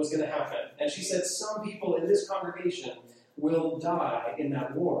War was going to happen. And she said some people in this congregation will die in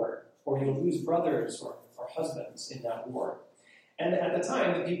that war, or you'll lose brothers or husbands in that war. And at the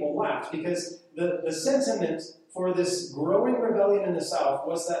time, the people laughed because the sentiment for this growing rebellion in the South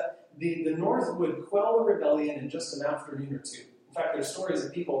was that the North would quell the rebellion in just an afternoon or two. In fact, there's stories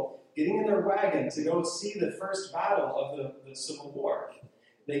of people getting in their wagon to go see the first battle of the Civil War.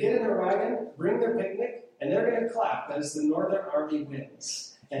 They get in their wagon, bring their picnic, and they're going to clap as the Northern Army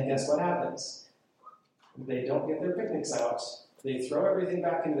wins. And guess what happens? They don't get their picnics out. They throw everything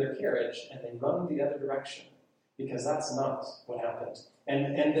back into their carriage, and they run the other direction. Because that's not what happened.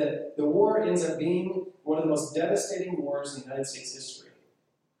 And the war ends up being one of the most devastating wars in United States history.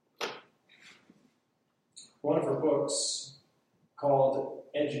 One of her books, called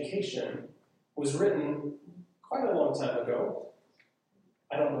Education, was written quite a long time ago.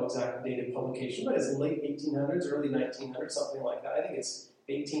 I don't know exact date of publication, but it's late 1800s, early 1900s, something like that. I think it's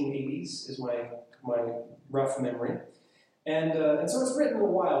 1880s is my rough memory. And so it's written a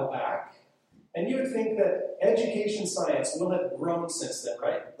while back. And you would think that education science will have grown since then,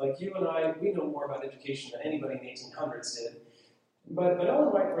 right? Like you and I, we know more about education than anybody in the 1800s did. But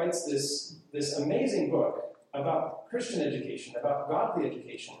Ellen White writes this amazing book about Christian education, about godly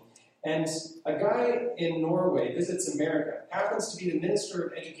education. And a guy in Norway visits America, happens to be the minister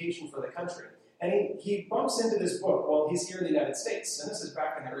of education for the country. And he bumps into this book while he's here in the United States. And this is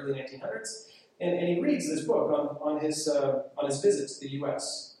back in the early 1900s. And he reads this book on his visit to the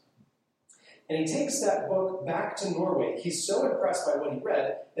U.S., and he takes that book back to Norway. He's so impressed by what he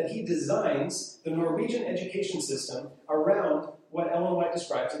read that he designs the Norwegian education system around what Ellen White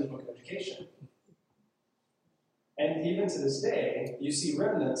describes in the Book of Education. And even to this day, you see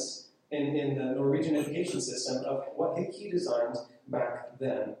remnants in the Norwegian education system of what he designed back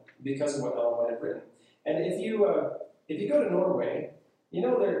then because of what Ellen White had written. And if you go to Norway, you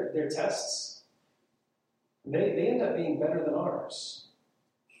know their tests, they end up being better than ours.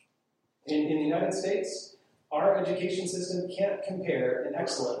 In the United States, our education system can't compare in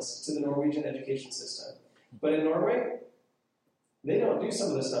excellence to the Norwegian education system. But in Norway, they don't do some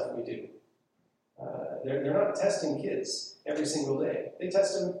of the stuff we do. They're not testing kids every single day. They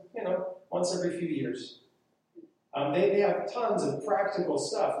test them, once every few years. They have tons of practical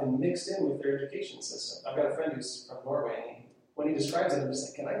stuff and mixed in with their education system. I've got a friend who's from Norway, and when he describes it, I'm just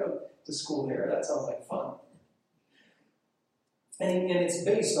like, can I go to school there? That sounds like fun. And it's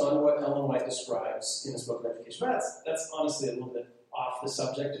based on what Ellen White describes in his Book of Education. But that's honestly a little bit off the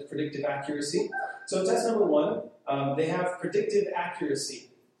subject of predictive accuracy. So test number one, they have predictive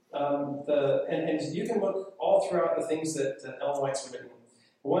accuracy. And you can look all throughout the things that Ellen White's written.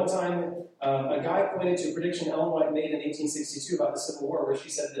 One time, a guy pointed to a prediction Ellen White made in 1862 about the Civil War, where she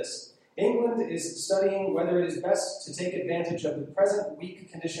said this: England is studying whether it is best to take advantage of the present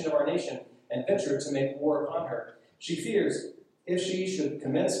weak condition of our nation and venture to make war upon her. She fears, if she should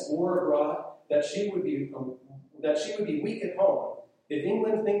commence war abroad, that she would be weak at home. If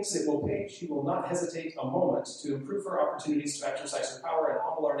England thinks it will pay, she will not hesitate a moment to improve her opportunities to exercise her power and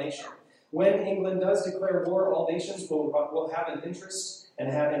humble our nation. When England does declare war, all nations will have an interest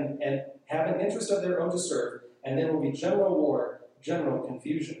and have an interest of their own to serve, and there will be general war, general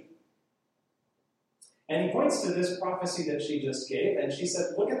confusion. And he points to this prophecy that she just gave, and she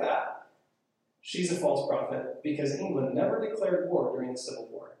said, look at that. She's a false prophet because England never declared war during the Civil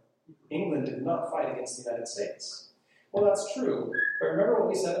War. England did not fight against the United States. Well, that's true. But remember what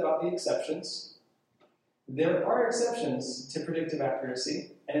we said about the exceptions? There are exceptions to predictive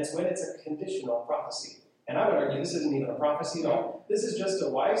accuracy, and it's when it's a conditional prophecy. And I would argue this isn't even a prophecy at all. This is just a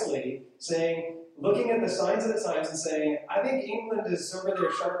wise lady saying, looking at the signs of the times and saying, I think England is over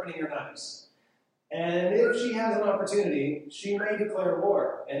there sharpening her knives. And if she has an opportunity, she may declare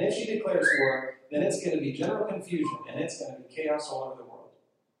war. And if she declares war, then it's going to be general confusion, and it's going to be chaos all over the world.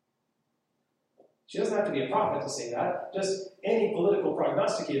 She doesn't have to be a prophet to say that. Just any political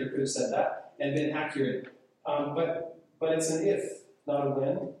prognosticator could have said that and been accurate. But it's an if, not a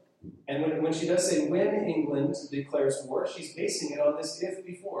when. And when she does say when England declares war, she's basing it on this if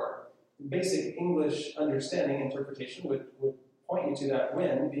before. Basic English understanding, interpretation would point you to that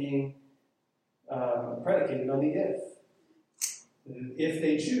when being predicated on the if. If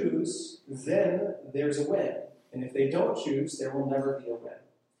they choose, then there's a when. And if they don't choose, there will never be a when.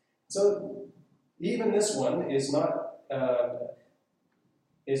 So even this one is not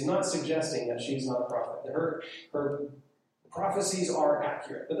suggesting that she's not a prophet. Her prophecies are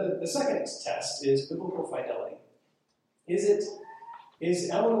accurate. But the second test is biblical fidelity. Is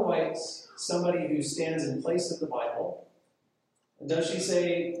Ellen White somebody who stands in place of the Bible? Does she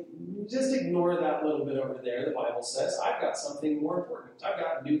say, just ignore that little bit over there, the Bible says, I've got something more important. I've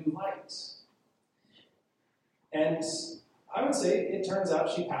got new light. And I would say it turns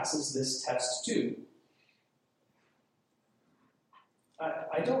out she passes this test too.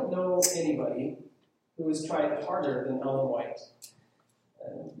 I don't know anybody who has tried harder than Ellen White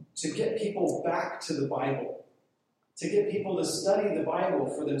to get people back to the Bible, to get people to study the Bible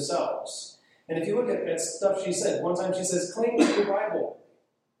for themselves. And if you look at stuff she said, one time she says, cling to the Bible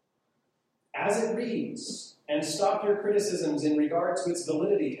as it reads, and stop your criticisms in regard to its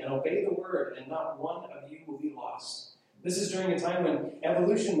validity, and obey the word, and not one of you will be lost. This is during a time when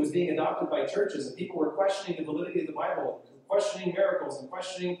evolution was being adopted by churches, and people were questioning the validity of the Bible, questioning miracles, and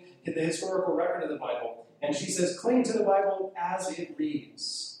questioning the historical record of the Bible. And she says, cling to the Bible as it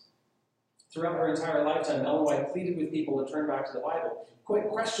reads. Throughout her entire lifetime, Ellen White pleaded with people to turn back to the Bible. Quit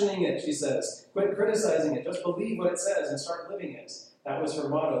questioning it, she says. Quit criticizing it. Just believe what it says and start living it. That was her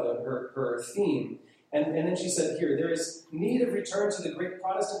motto, her theme. And then she said here, there is need of return to the great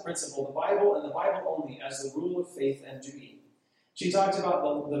Protestant principle, the Bible and the Bible only, as the rule of faith and duty. She talked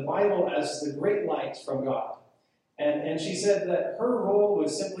about the Bible as the great light from God. And she said that her role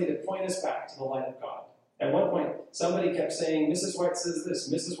was simply to point us back to the light of God. At one point, somebody kept saying, Mrs. White says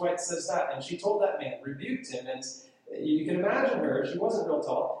this, Mrs. White says that, and she told that man, rebuked him, and you can imagine her, she wasn't real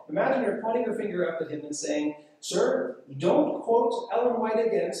tall, imagine her pointing her finger up at him and saying, sir, don't quote Ellen White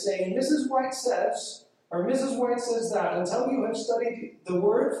again, saying, Mrs. White says, or Mrs. White says that, until you have studied the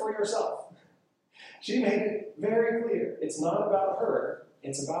word for yourself. She made it very clear. It's not about her,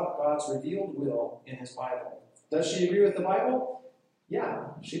 it's about God's revealed will in his Bible. Does she agree with the Bible? Yeah,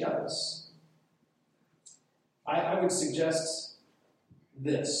 she does. I would suggest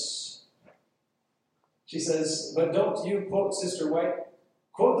this. She says, but don't you quote Sister White,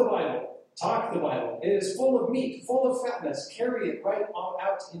 quote the Bible, talk the Bible. It is full of meat, full of fatness. Carry it right all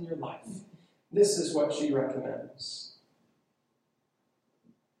out in your life. This is what she recommends.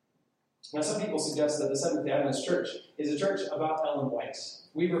 Now, some people suggest that the Seventh-day Adventist Church is a church about Ellen White.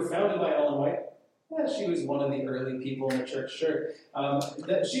 We were founded by Ellen White. Yeah, she was one of the early people in the church, sure.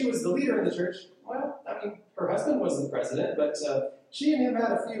 That she was the leader in the church. Well, I mean, her husband was the president, but she and him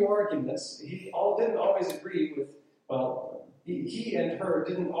had a few arguments. Didn't always agree with, he and her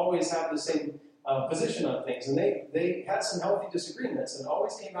didn't always have the same position on things, and they had some healthy disagreements, and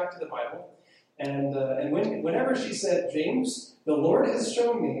always came back to the Bible. And whenever she said, James, the Lord has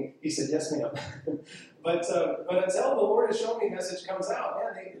shown me, he said, yes, ma'am. but until the Lord has shown me message comes out,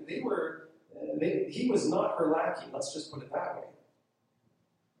 man, he was not her lackey. Let's just put it that way.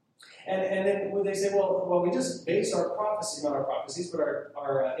 And then when they say, well, we just base our prophecies, not our prophecies, but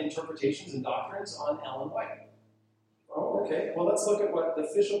our interpretations and doctrines on Ellen White. Oh, okay. Well, let's look at what the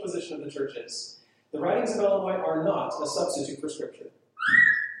official position of the church is. The writings of Ellen White are not a substitute for Scripture.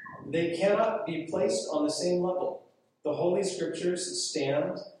 They cannot be placed on the same level. The Holy Scriptures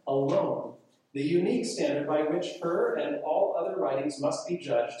stand alone, the unique standard by which her and all other writings must be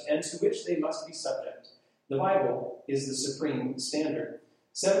judged and to which they must be subject. The Bible is the supreme standard.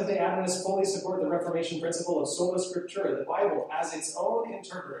 Seventh-day Adventists fully support the Reformation principle of sola scriptura, the Bible as its own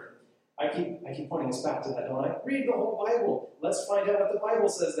interpreter. I keep pointing us back to that, don't I? Read the whole Bible. Let's find out what the Bible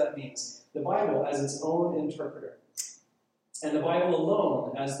says that means. The Bible as its own interpreter. And the Bible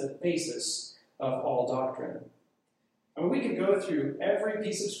alone as the basis of all doctrine. I mean, we could go through every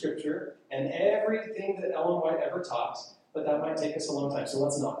piece of Scripture and everything that Ellen White ever taught, but that might take us a long time, so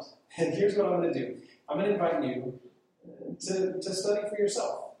let's not. And here's what I'm going to do. I'm going to invite you to study for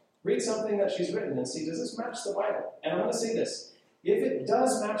yourself. Read something that she's written and see, does this match the Bible? And I'm going to say this. If it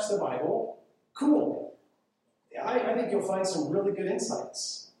does match the Bible, cool. I think you'll find some really good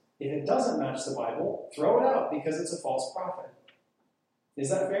insights. If it doesn't match the Bible, throw it out because it's a false prophet. Is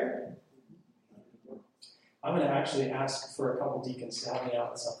that fair? I'm going to actually ask for a couple deacons to help me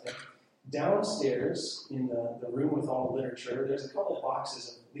out with something. Downstairs in the room with all the literature, there's a couple of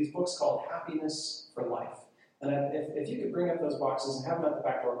boxes of these books called Happiness for Life. And if you could bring up those boxes and have them at the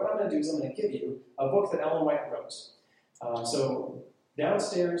back door, what I'm going to do is I'm going to give you a book that Ellen White wrote. So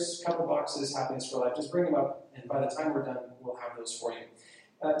downstairs, couple boxes, Happiness for Life. Just bring them up, and by the time we're done, we'll have those for you.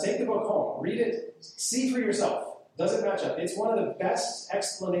 Take the book home. Read it. See for yourself. Does it match up? It's one of the best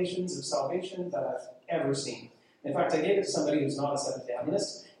explanations of salvation that I've ever seen. In fact, I gave it to somebody who's not a Seventh-day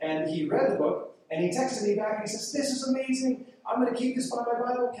Adventist, and he read the book, and he texted me back, and he says, this is amazing. I'm going to keep this by my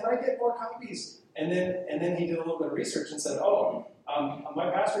Bible. Can I get more copies? And then he did a little bit of research and said, my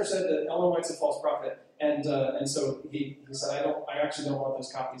pastor said that Ellen White's a false prophet, and so he said, I actually don't want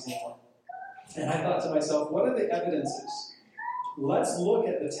those copies anymore. And I thought to myself, what are the evidences? Let's look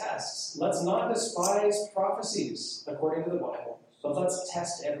at the tests. Let's not despise prophecies according to the Bible, but let's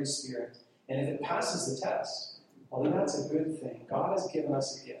test every spirit. And if it passes the test, well, then that's a good thing. God has given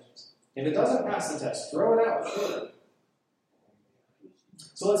us a gift. If it doesn't pass the test, throw it out. Sure.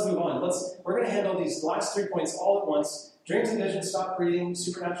 So let's move on. We're going to handle these last 3 points all at once. Dreams and visions, stop breathing,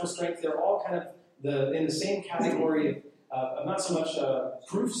 supernatural strength. They're all kind of in the same category of not so much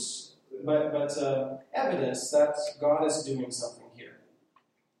proofs, but evidence that God is doing something here.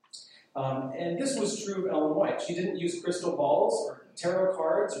 And this was true of Ellen White. She didn't use crystal balls or tarot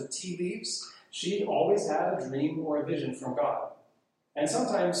cards or tea leaves. She always had a dream or a vision from God. And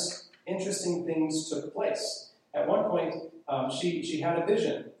sometimes interesting things took place. At one point, she had a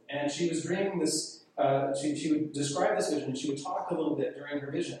vision, and she was dreaming this. She would describe this vision, and she would talk a little bit during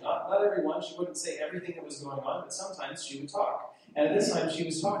her vision. Not everyone. She wouldn't say everything that was going on, but sometimes she would talk. And at this time, she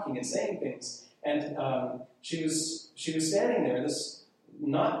was talking and saying things. And she was standing there, this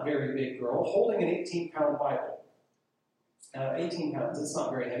not very big girl, holding an 18-pound Bible. 18 pounds. It's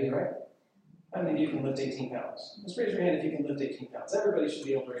not very heavy, right? How many of you can lift 18 pounds? Just raise your hand if you can lift 18 pounds. Everybody should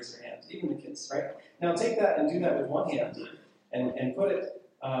be able to raise their hand, even the kids, right? Now take that and do that with one hand and put it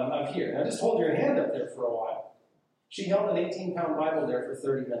up here. Now just hold your hand up there for a while. She held an 18-pound Bible there for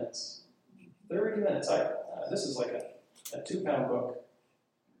 30 minutes. 30 minutes. This is like a 2-pound book.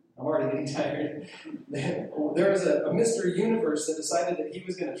 I'm already getting tired. There was a Mr. Universe that decided that he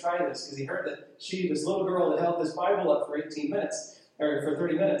was going to try this because he heard that this little girl, had held this Bible up for 18 minutes. Or for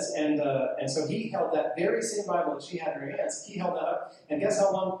 30 minutes, and so he held that very same Bible that she had in her hands. He held that up, and guess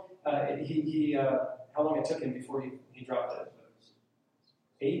how long how long it took him before he dropped it?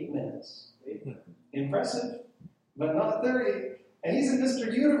 8 minutes. Impressive, but not 30. And he's a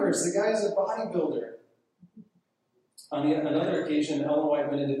Mr. Universe. The guy's a bodybuilder. On another occasion, Ellen White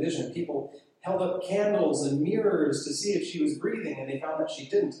went into vision. People held up candles and mirrors to see if she was breathing, and they found that she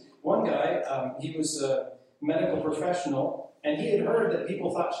didn't. One guy, he was a medical professional, and he had heard that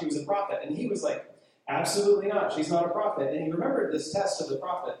people thought she was a prophet. And he was like, absolutely not. She's not a prophet. And he remembered this test of the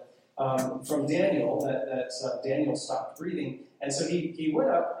prophet from Daniel, that Daniel stopped breathing. And so he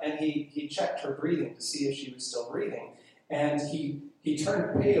went up and he checked her breathing to see if she was still breathing. And he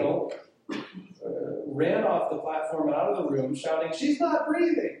turned pale, ran off the platform out of the room, shouting, she's not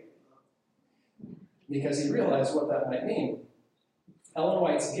breathing! Because he realized what that might mean. Ellen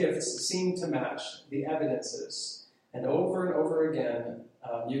White's gifts seemed to match the evidences. And over again,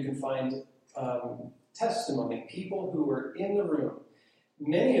 you can find testimony, people who were in the room.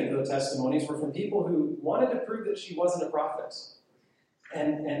 Many of the testimonies were from people who wanted to prove that she wasn't a prophet.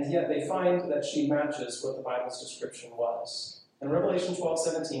 And yet they find that she matches what the Bible's description was. In Revelation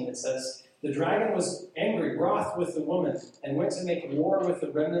 12:17, it says, the dragon was angry, wroth with the woman, and went to make war with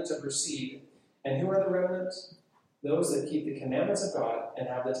the remnant of her seed. And who are the remnants? Those that keep the commandments of God and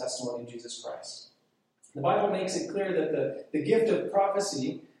have the testimony of Jesus Christ. The Bible makes it clear that the gift of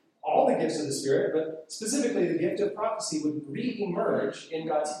prophecy, all the gifts of the Spirit, but specifically the gift of prophecy, would re-emerge in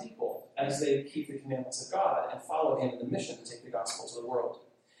God's people as they keep the commandments of God and follow Him in the mission to take the gospel to the world.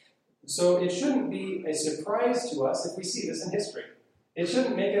 So it shouldn't be a surprise to us if we see this in history. It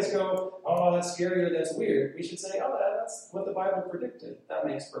shouldn't make us go, oh, that's scary or that's weird. We should say, oh, that's what the Bible predicted. That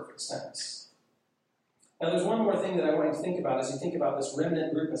makes perfect sense. Now there's one more thing that I want you to think about as you think about this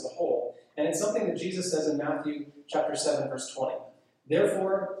remnant group as a whole. And it's something that Jesus says in Matthew chapter 7, verse 20.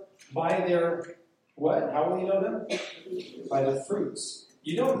 Therefore, by their, what? How will you know them? By the fruits.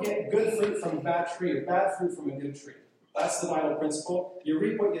 You don't get good fruit from a bad tree or bad fruit from a good tree. That's the Bible principle. You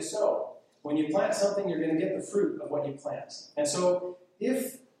reap what you sow. When you plant something, you're going to get the fruit of what you plant. And so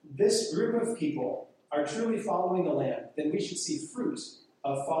if this group of people are truly following the Lamb, then we should see fruit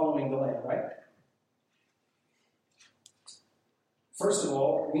of following the Lamb, right? First of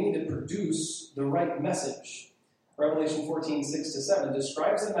all, we need to produce the right message. Revelation 14, 6-7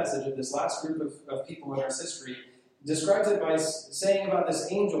 describes the message of this last group of people in our history, describes it by saying about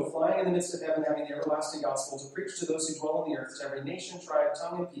this angel flying in the midst of heaven, having the everlasting gospel to preach to those who dwell on the earth, to every nation, tribe,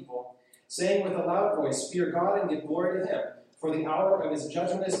 tongue, and people, saying with a loud voice, fear God and give glory to him, for the hour of his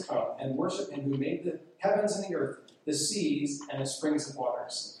judgment is come, and worship him who made the heavens and the earth, the seas, and the springs of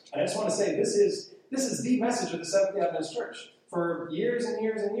waters. And I just want to say, this is the message of the Seventh-day Adventist Church. For years and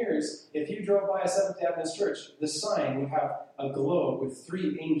years and years, if you drove by a Seventh-day Adventist church, the sign would have a globe with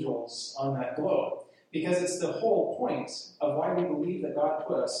 3 angels on that globe. Because it's the whole point of why we believe that God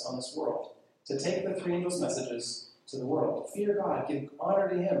put us on this world. To take the 3 angels' messages to the world. Fear God, give honor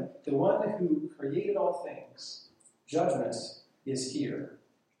to him, the one who created all things. Judgment is here.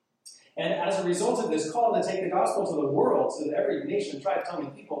 And as a result of this call to take the gospel to the world, to every nation, tribe, tongue,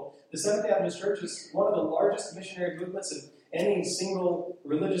 and people, the Seventh-day Adventist Church is one of the largest missionary movements of any single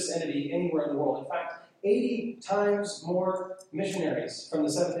religious entity anywhere in the world. In fact, 80 times more missionaries from the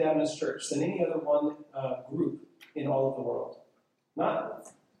Seventh-day Adventist Church than any other one group in all of the world.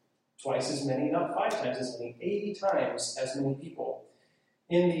 Not twice as many, not 5 times as many, 80 times as many people.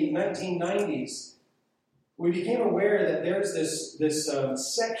 In the 1990s, we became aware that there's this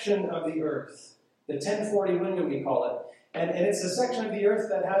section of the earth, the 1040 window we call it, and it's a section of the earth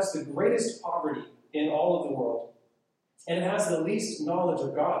that has the greatest poverty in all of the world. And it has the least knowledge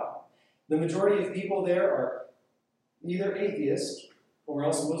of God. The majority of people there are either atheist, or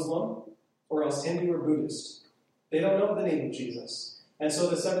else Muslim, or else Hindu or Buddhist. They don't know the name of Jesus. And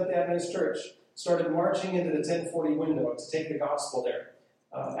so the Seventh-day Adventist Church started marching into the 1040 window to take the gospel there.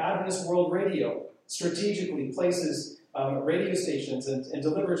 Adventist World Radio strategically places radio stations and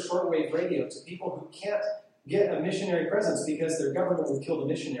delivers shortwave radio to people who can't get a missionary presence because their government would kill the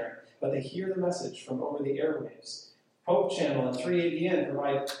missionary, but they hear the message from over the airwaves. Hope Channel and 3ABN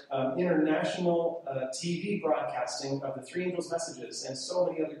provide international TV broadcasting of the 3 angels' messages and so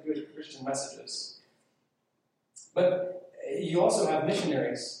many other good Christian messages. But you also have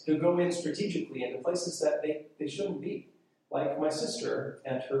missionaries who go in strategically into places that they shouldn't be, like my sister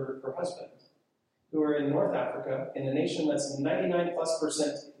and her husband, who are in North Africa, in a nation that's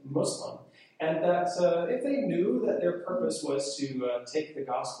 99+% Muslim, and that if they knew that their purpose was to take the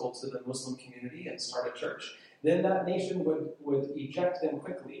gospel to the Muslim community and start a church, then that nation would eject them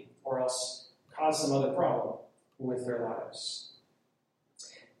quickly, or else cause some other problem with their lives.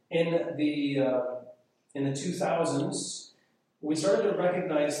 In the 2000s, we started to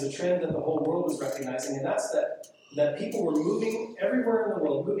recognize the trend that the whole world was recognizing, and that's that people were moving everywhere in the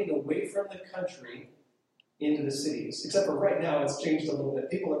world, moving away from the country into the cities. Except for right now, it's changed a little bit.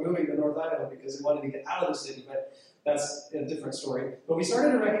 People are moving to North Idaho because they wanted to get out of the city, but that's a different story. But we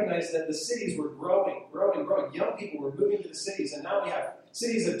started to recognize that the cities were growing. Young people were moving to the cities, and now we have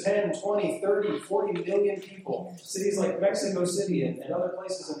cities of 10, 20, 30, 40 million people. Cities like Mexico City and other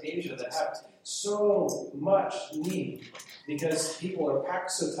places in Asia that have so much need because people are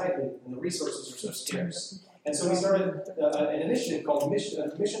packed so tightly and the resources are so scarce. And so we started an initiative called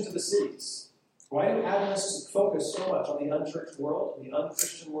Mission to the Cities. Why do Adventists focus so much on the unchurched world, the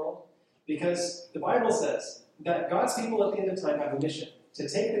unchristian world? Because the Bible says that God's people at the end of time have a mission to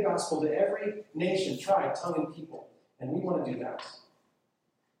take the gospel to every nation, tribe, tongue, and people. And we want to do that.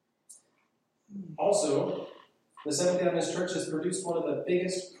 Also, the Seventh-day Adventist Church has produced one of the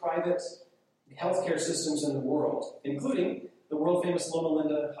biggest private healthcare systems in the world, including the world-famous Loma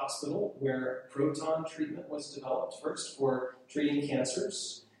Linda Hospital, where proton treatment was developed first for treating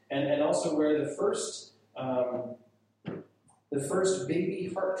cancers, and also where the first baby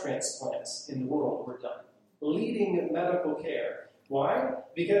heart transplants in the world were done. Leading medical care. Why?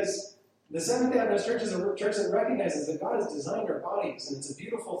 Because the Seventh-day Adventist Church is a church that recognizes that God has designed our bodies, and it's a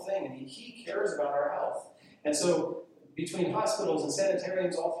beautiful thing, and He cares about our health. And so, between hospitals and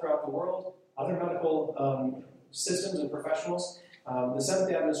sanitariums all throughout the world, other medical systems and professionals, the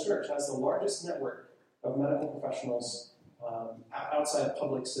Seventh-day Adventist Church has the largest network of medical professionals outside the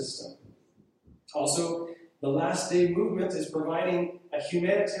public system. Also, the Last Day Movement is providing a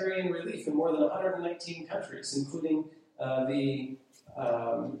humanitarian relief in more than 119 countries, including the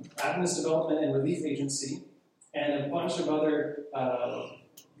Adventist Development and Relief Agency, and a bunch of other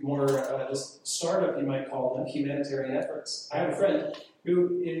more just startup, you might call them, humanitarian efforts. I have a friend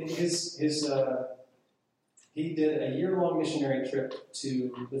who, in he did a year-long missionary trip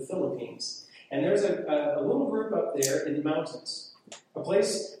to the Philippines. And there's a little group up there in the mountains A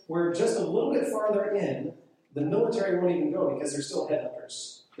place where just a little bit farther in, the military won't even go because they're still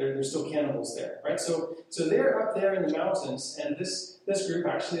headhunters. They're still cannibals there, right? So they're up there in the mountains, and this group,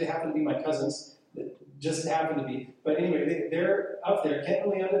 actually, they happen to be my cousins, just happen to be. But anyway, they're up there, Kent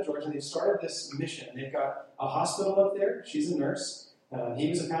and Leona, Georgia. They've started this mission. They've got a hospital up there. She's a nurse. He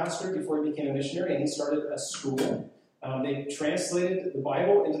was a pastor before he became a missionary, and he started a school. They translated the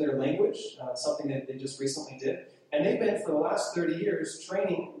Bible into their language, something that they just recently did. And they've been, for the last 30 years,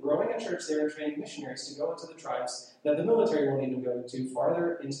 growing a church there and training missionaries to go into the tribes that the military won't even go to,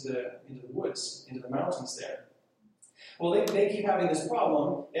 farther into the woods, into the mountains there. Well, they keep having this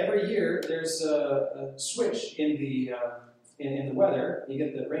problem. Every year, there's a switch in the weather. You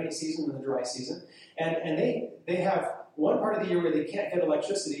get the rainy season and the dry season. And they have one part of the year where they can't get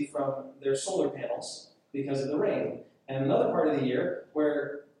electricity from their solar panels because of the rain. And another part of the year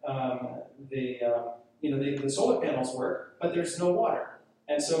where the solar panels work, but there's no water.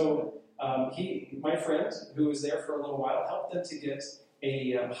 And so my friend, who was there for a little while, helped them to get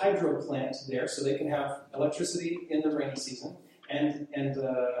a hydro plant there so they can have electricity in the rainy season and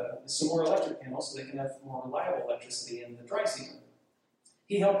some more electric panels so they can have more reliable electricity in the dry season.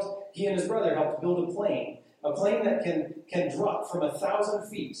 He and his brother helped build a plane that can drop from 1,000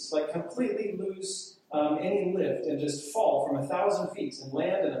 feet, like completely lose any lift and just fall from 1,000 feet and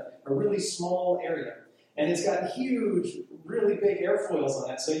land in a really small area. And it's got huge, really big airfoils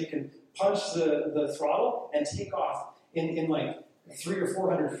on it, so you can punch the throttle and take off in like 300 or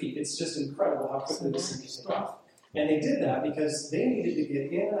 400 feet. It's just incredible how quickly this thing can take off. And they did that because they needed to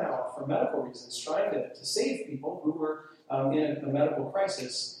get in and out for medical reasons, trying to save people who were in a medical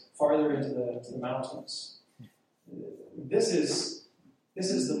crisis farther into the mountains. This is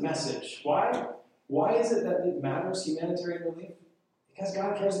the message. Why is it that it matters, humanitarian relief? Because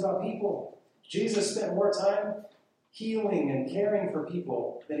God cares about people. Jesus spent more time healing and caring for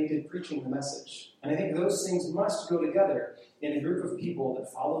people than he did preaching the message. And I think those things must go together in a group of people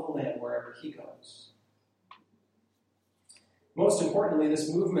that follow the Lamb wherever he goes. Most importantly, this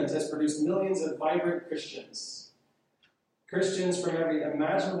movement has produced millions of vibrant Christians. Christians from every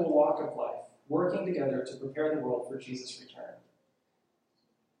imaginable walk of life, working together to prepare the world for Jesus' return.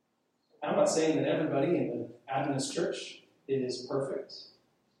 I'm not saying that everybody in the Adventist church is perfect.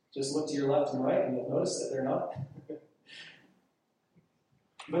 Just look to your left and right and you'll notice that they're not.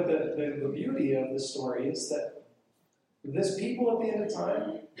 But the beauty of the story is that this people at the end of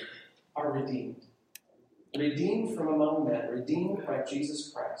time are redeemed. Redeemed from among men. Redeemed by Jesus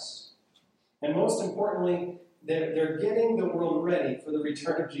Christ. And most importantly, they're getting the world ready for the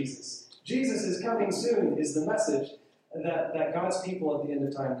return of Jesus. Jesus is coming soon is the message that God's people at the end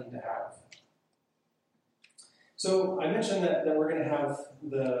of time need to have. So I mentioned that we're going to have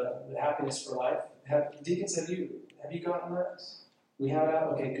the happiness for life. Deacons, have you gotten that? We have that?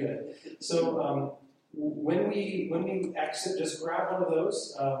 Okay, good. So when we exit, just grab one of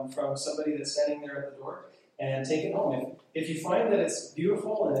those from somebody that's standing there at the door and take it home. If you find that it's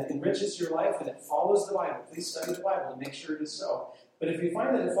beautiful and it enriches your life and it follows the Bible, please study the Bible and make sure it is so. But if you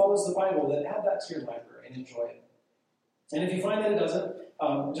find that it follows the Bible, then add that to your library and enjoy it. And if you find that it doesn't,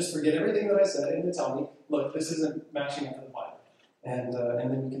 just forget everything that I said and tell me, look, this isn't matching up with the Bible. And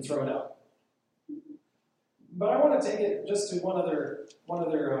then we can throw it out. But I want to take it just to one other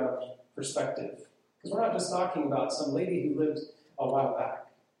perspective. Because we're not just talking about some lady who lived a while back.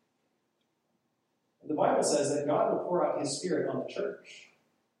 The Bible says that God will pour out his Spirit on the church.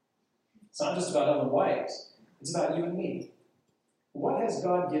 It's not just about Ellen White. It's about you and me. What has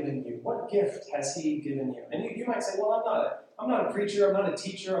God given you? What gift has he given you? And you might say, well, I'm not a preacher, I'm not a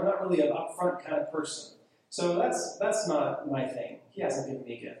teacher, I'm not really an upfront kind of person. So that's not my thing. He hasn't given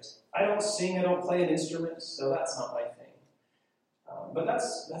me a gift. I don't sing, I don't play an instrument, so that's not my thing. But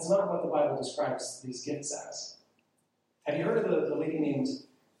that's not what the Bible describes these gifts as. Have you heard of the lady named,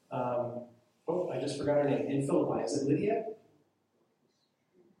 I just forgot her name, in Philippi? Is it Lydia?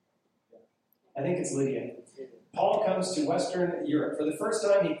 I think it's Lydia. Paul comes to Western Europe. For the first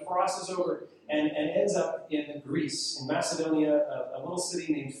time, he crosses over and ends up in Greece, in Macedonia, a little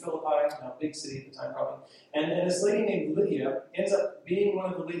city named Philippi, a big city at the time probably. And this lady named Lydia ends up being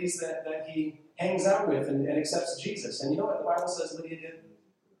one of the ladies that he hangs out with and accepts Jesus. And you know what the Bible says Lydia did?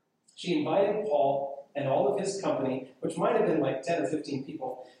 She invited Paul and all of his company, which might have been like 10 or 15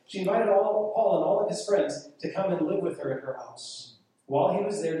 people. She invited Paul and all of his friends to come and live with her at her house. While he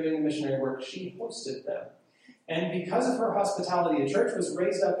was there doing missionary work, she hosted them. And because of her hospitality, a church was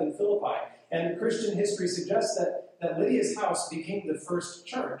raised up in Philippi. And Christian history suggests that Lydia's house became the first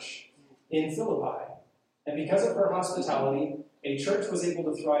church in Philippi. And because of her hospitality, a church was able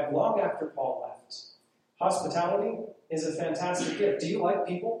to thrive long after Paul left. Hospitality is a fantastic gift. Do you like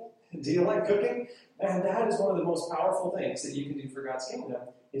people? Do you like cooking? And that is one of the most powerful things that you can do for God's kingdom,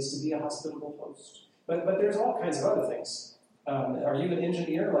 is to be a hospitable host. But there's all kinds of other things. Are you an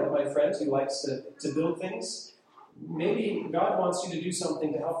engineer like my friend who likes to build things? Maybe God wants you to do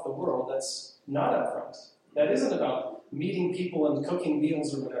something to help the world that's not up front. That isn't about meeting people and cooking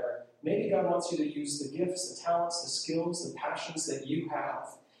meals or whatever. Maybe God wants you to use the gifts, the talents, the skills, the passions that you have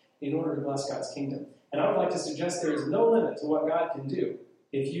in order to bless God's kingdom. And I would like to suggest there is no limit to what God can do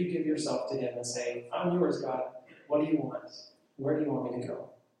if you give yourself to Him and say, I'm yours, God. What do you want? Where do you want me to go?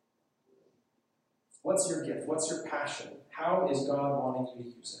 What's your gift? What's your passion? How is God wanting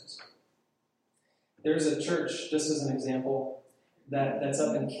you to use it? There's a church, just as an example, that's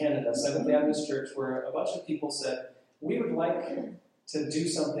up in Canada, Seventh Adventist Church, where a bunch of people said, we would like to do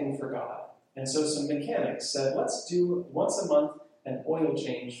something for God. And so some mechanics said, let's do once a month an oil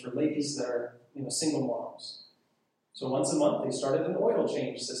change for ladies that are single moms. So once a month they started an oil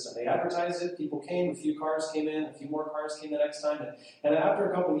change system. They advertised it, people came, a few cars came in, a few more cars came the next time. And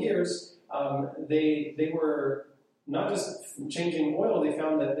after a couple of years, they were not just changing oil, they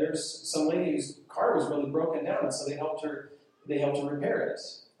found that there's some lady whose car was really broken down, and so they helped her repair it.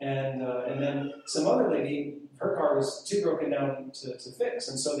 And then some other lady, her car was too broken down to fix,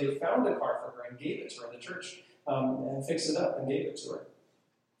 and so they found a car for her and gave it to her. The church and fixed it up and gave it to her.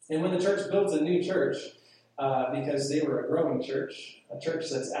 And when the church builds a new church, because they were a growing church, a church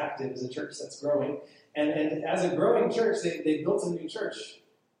that's active is a church that's growing, and as a growing church, they built a new church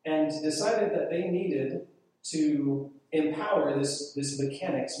and decided that they needed to empower this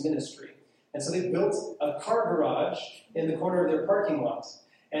mechanics ministry. And so they built a car garage in the corner of their parking lot.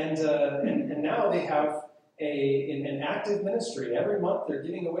 And now they have an active ministry. Every month they're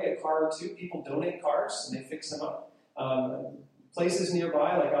giving away a car or two. People donate cars and they fix them up. Places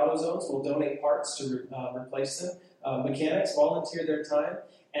nearby, like AutoZones, will donate parts to replace them. Mechanics volunteer their time.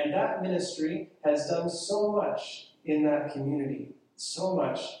 And that ministry has done so much in that community. So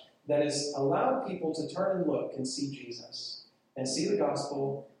much that has allowed people to turn and look and see Jesus and see the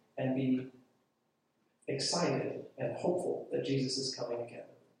gospel and be excited and hopeful that Jesus is coming again.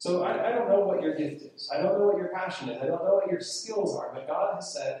 So I don't know what your gift is. I don't know what your passion is. I don't know what your skills are, but God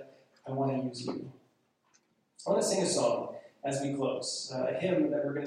has said, I want to use you. I want to sing a song as we close, a hymn that we're going to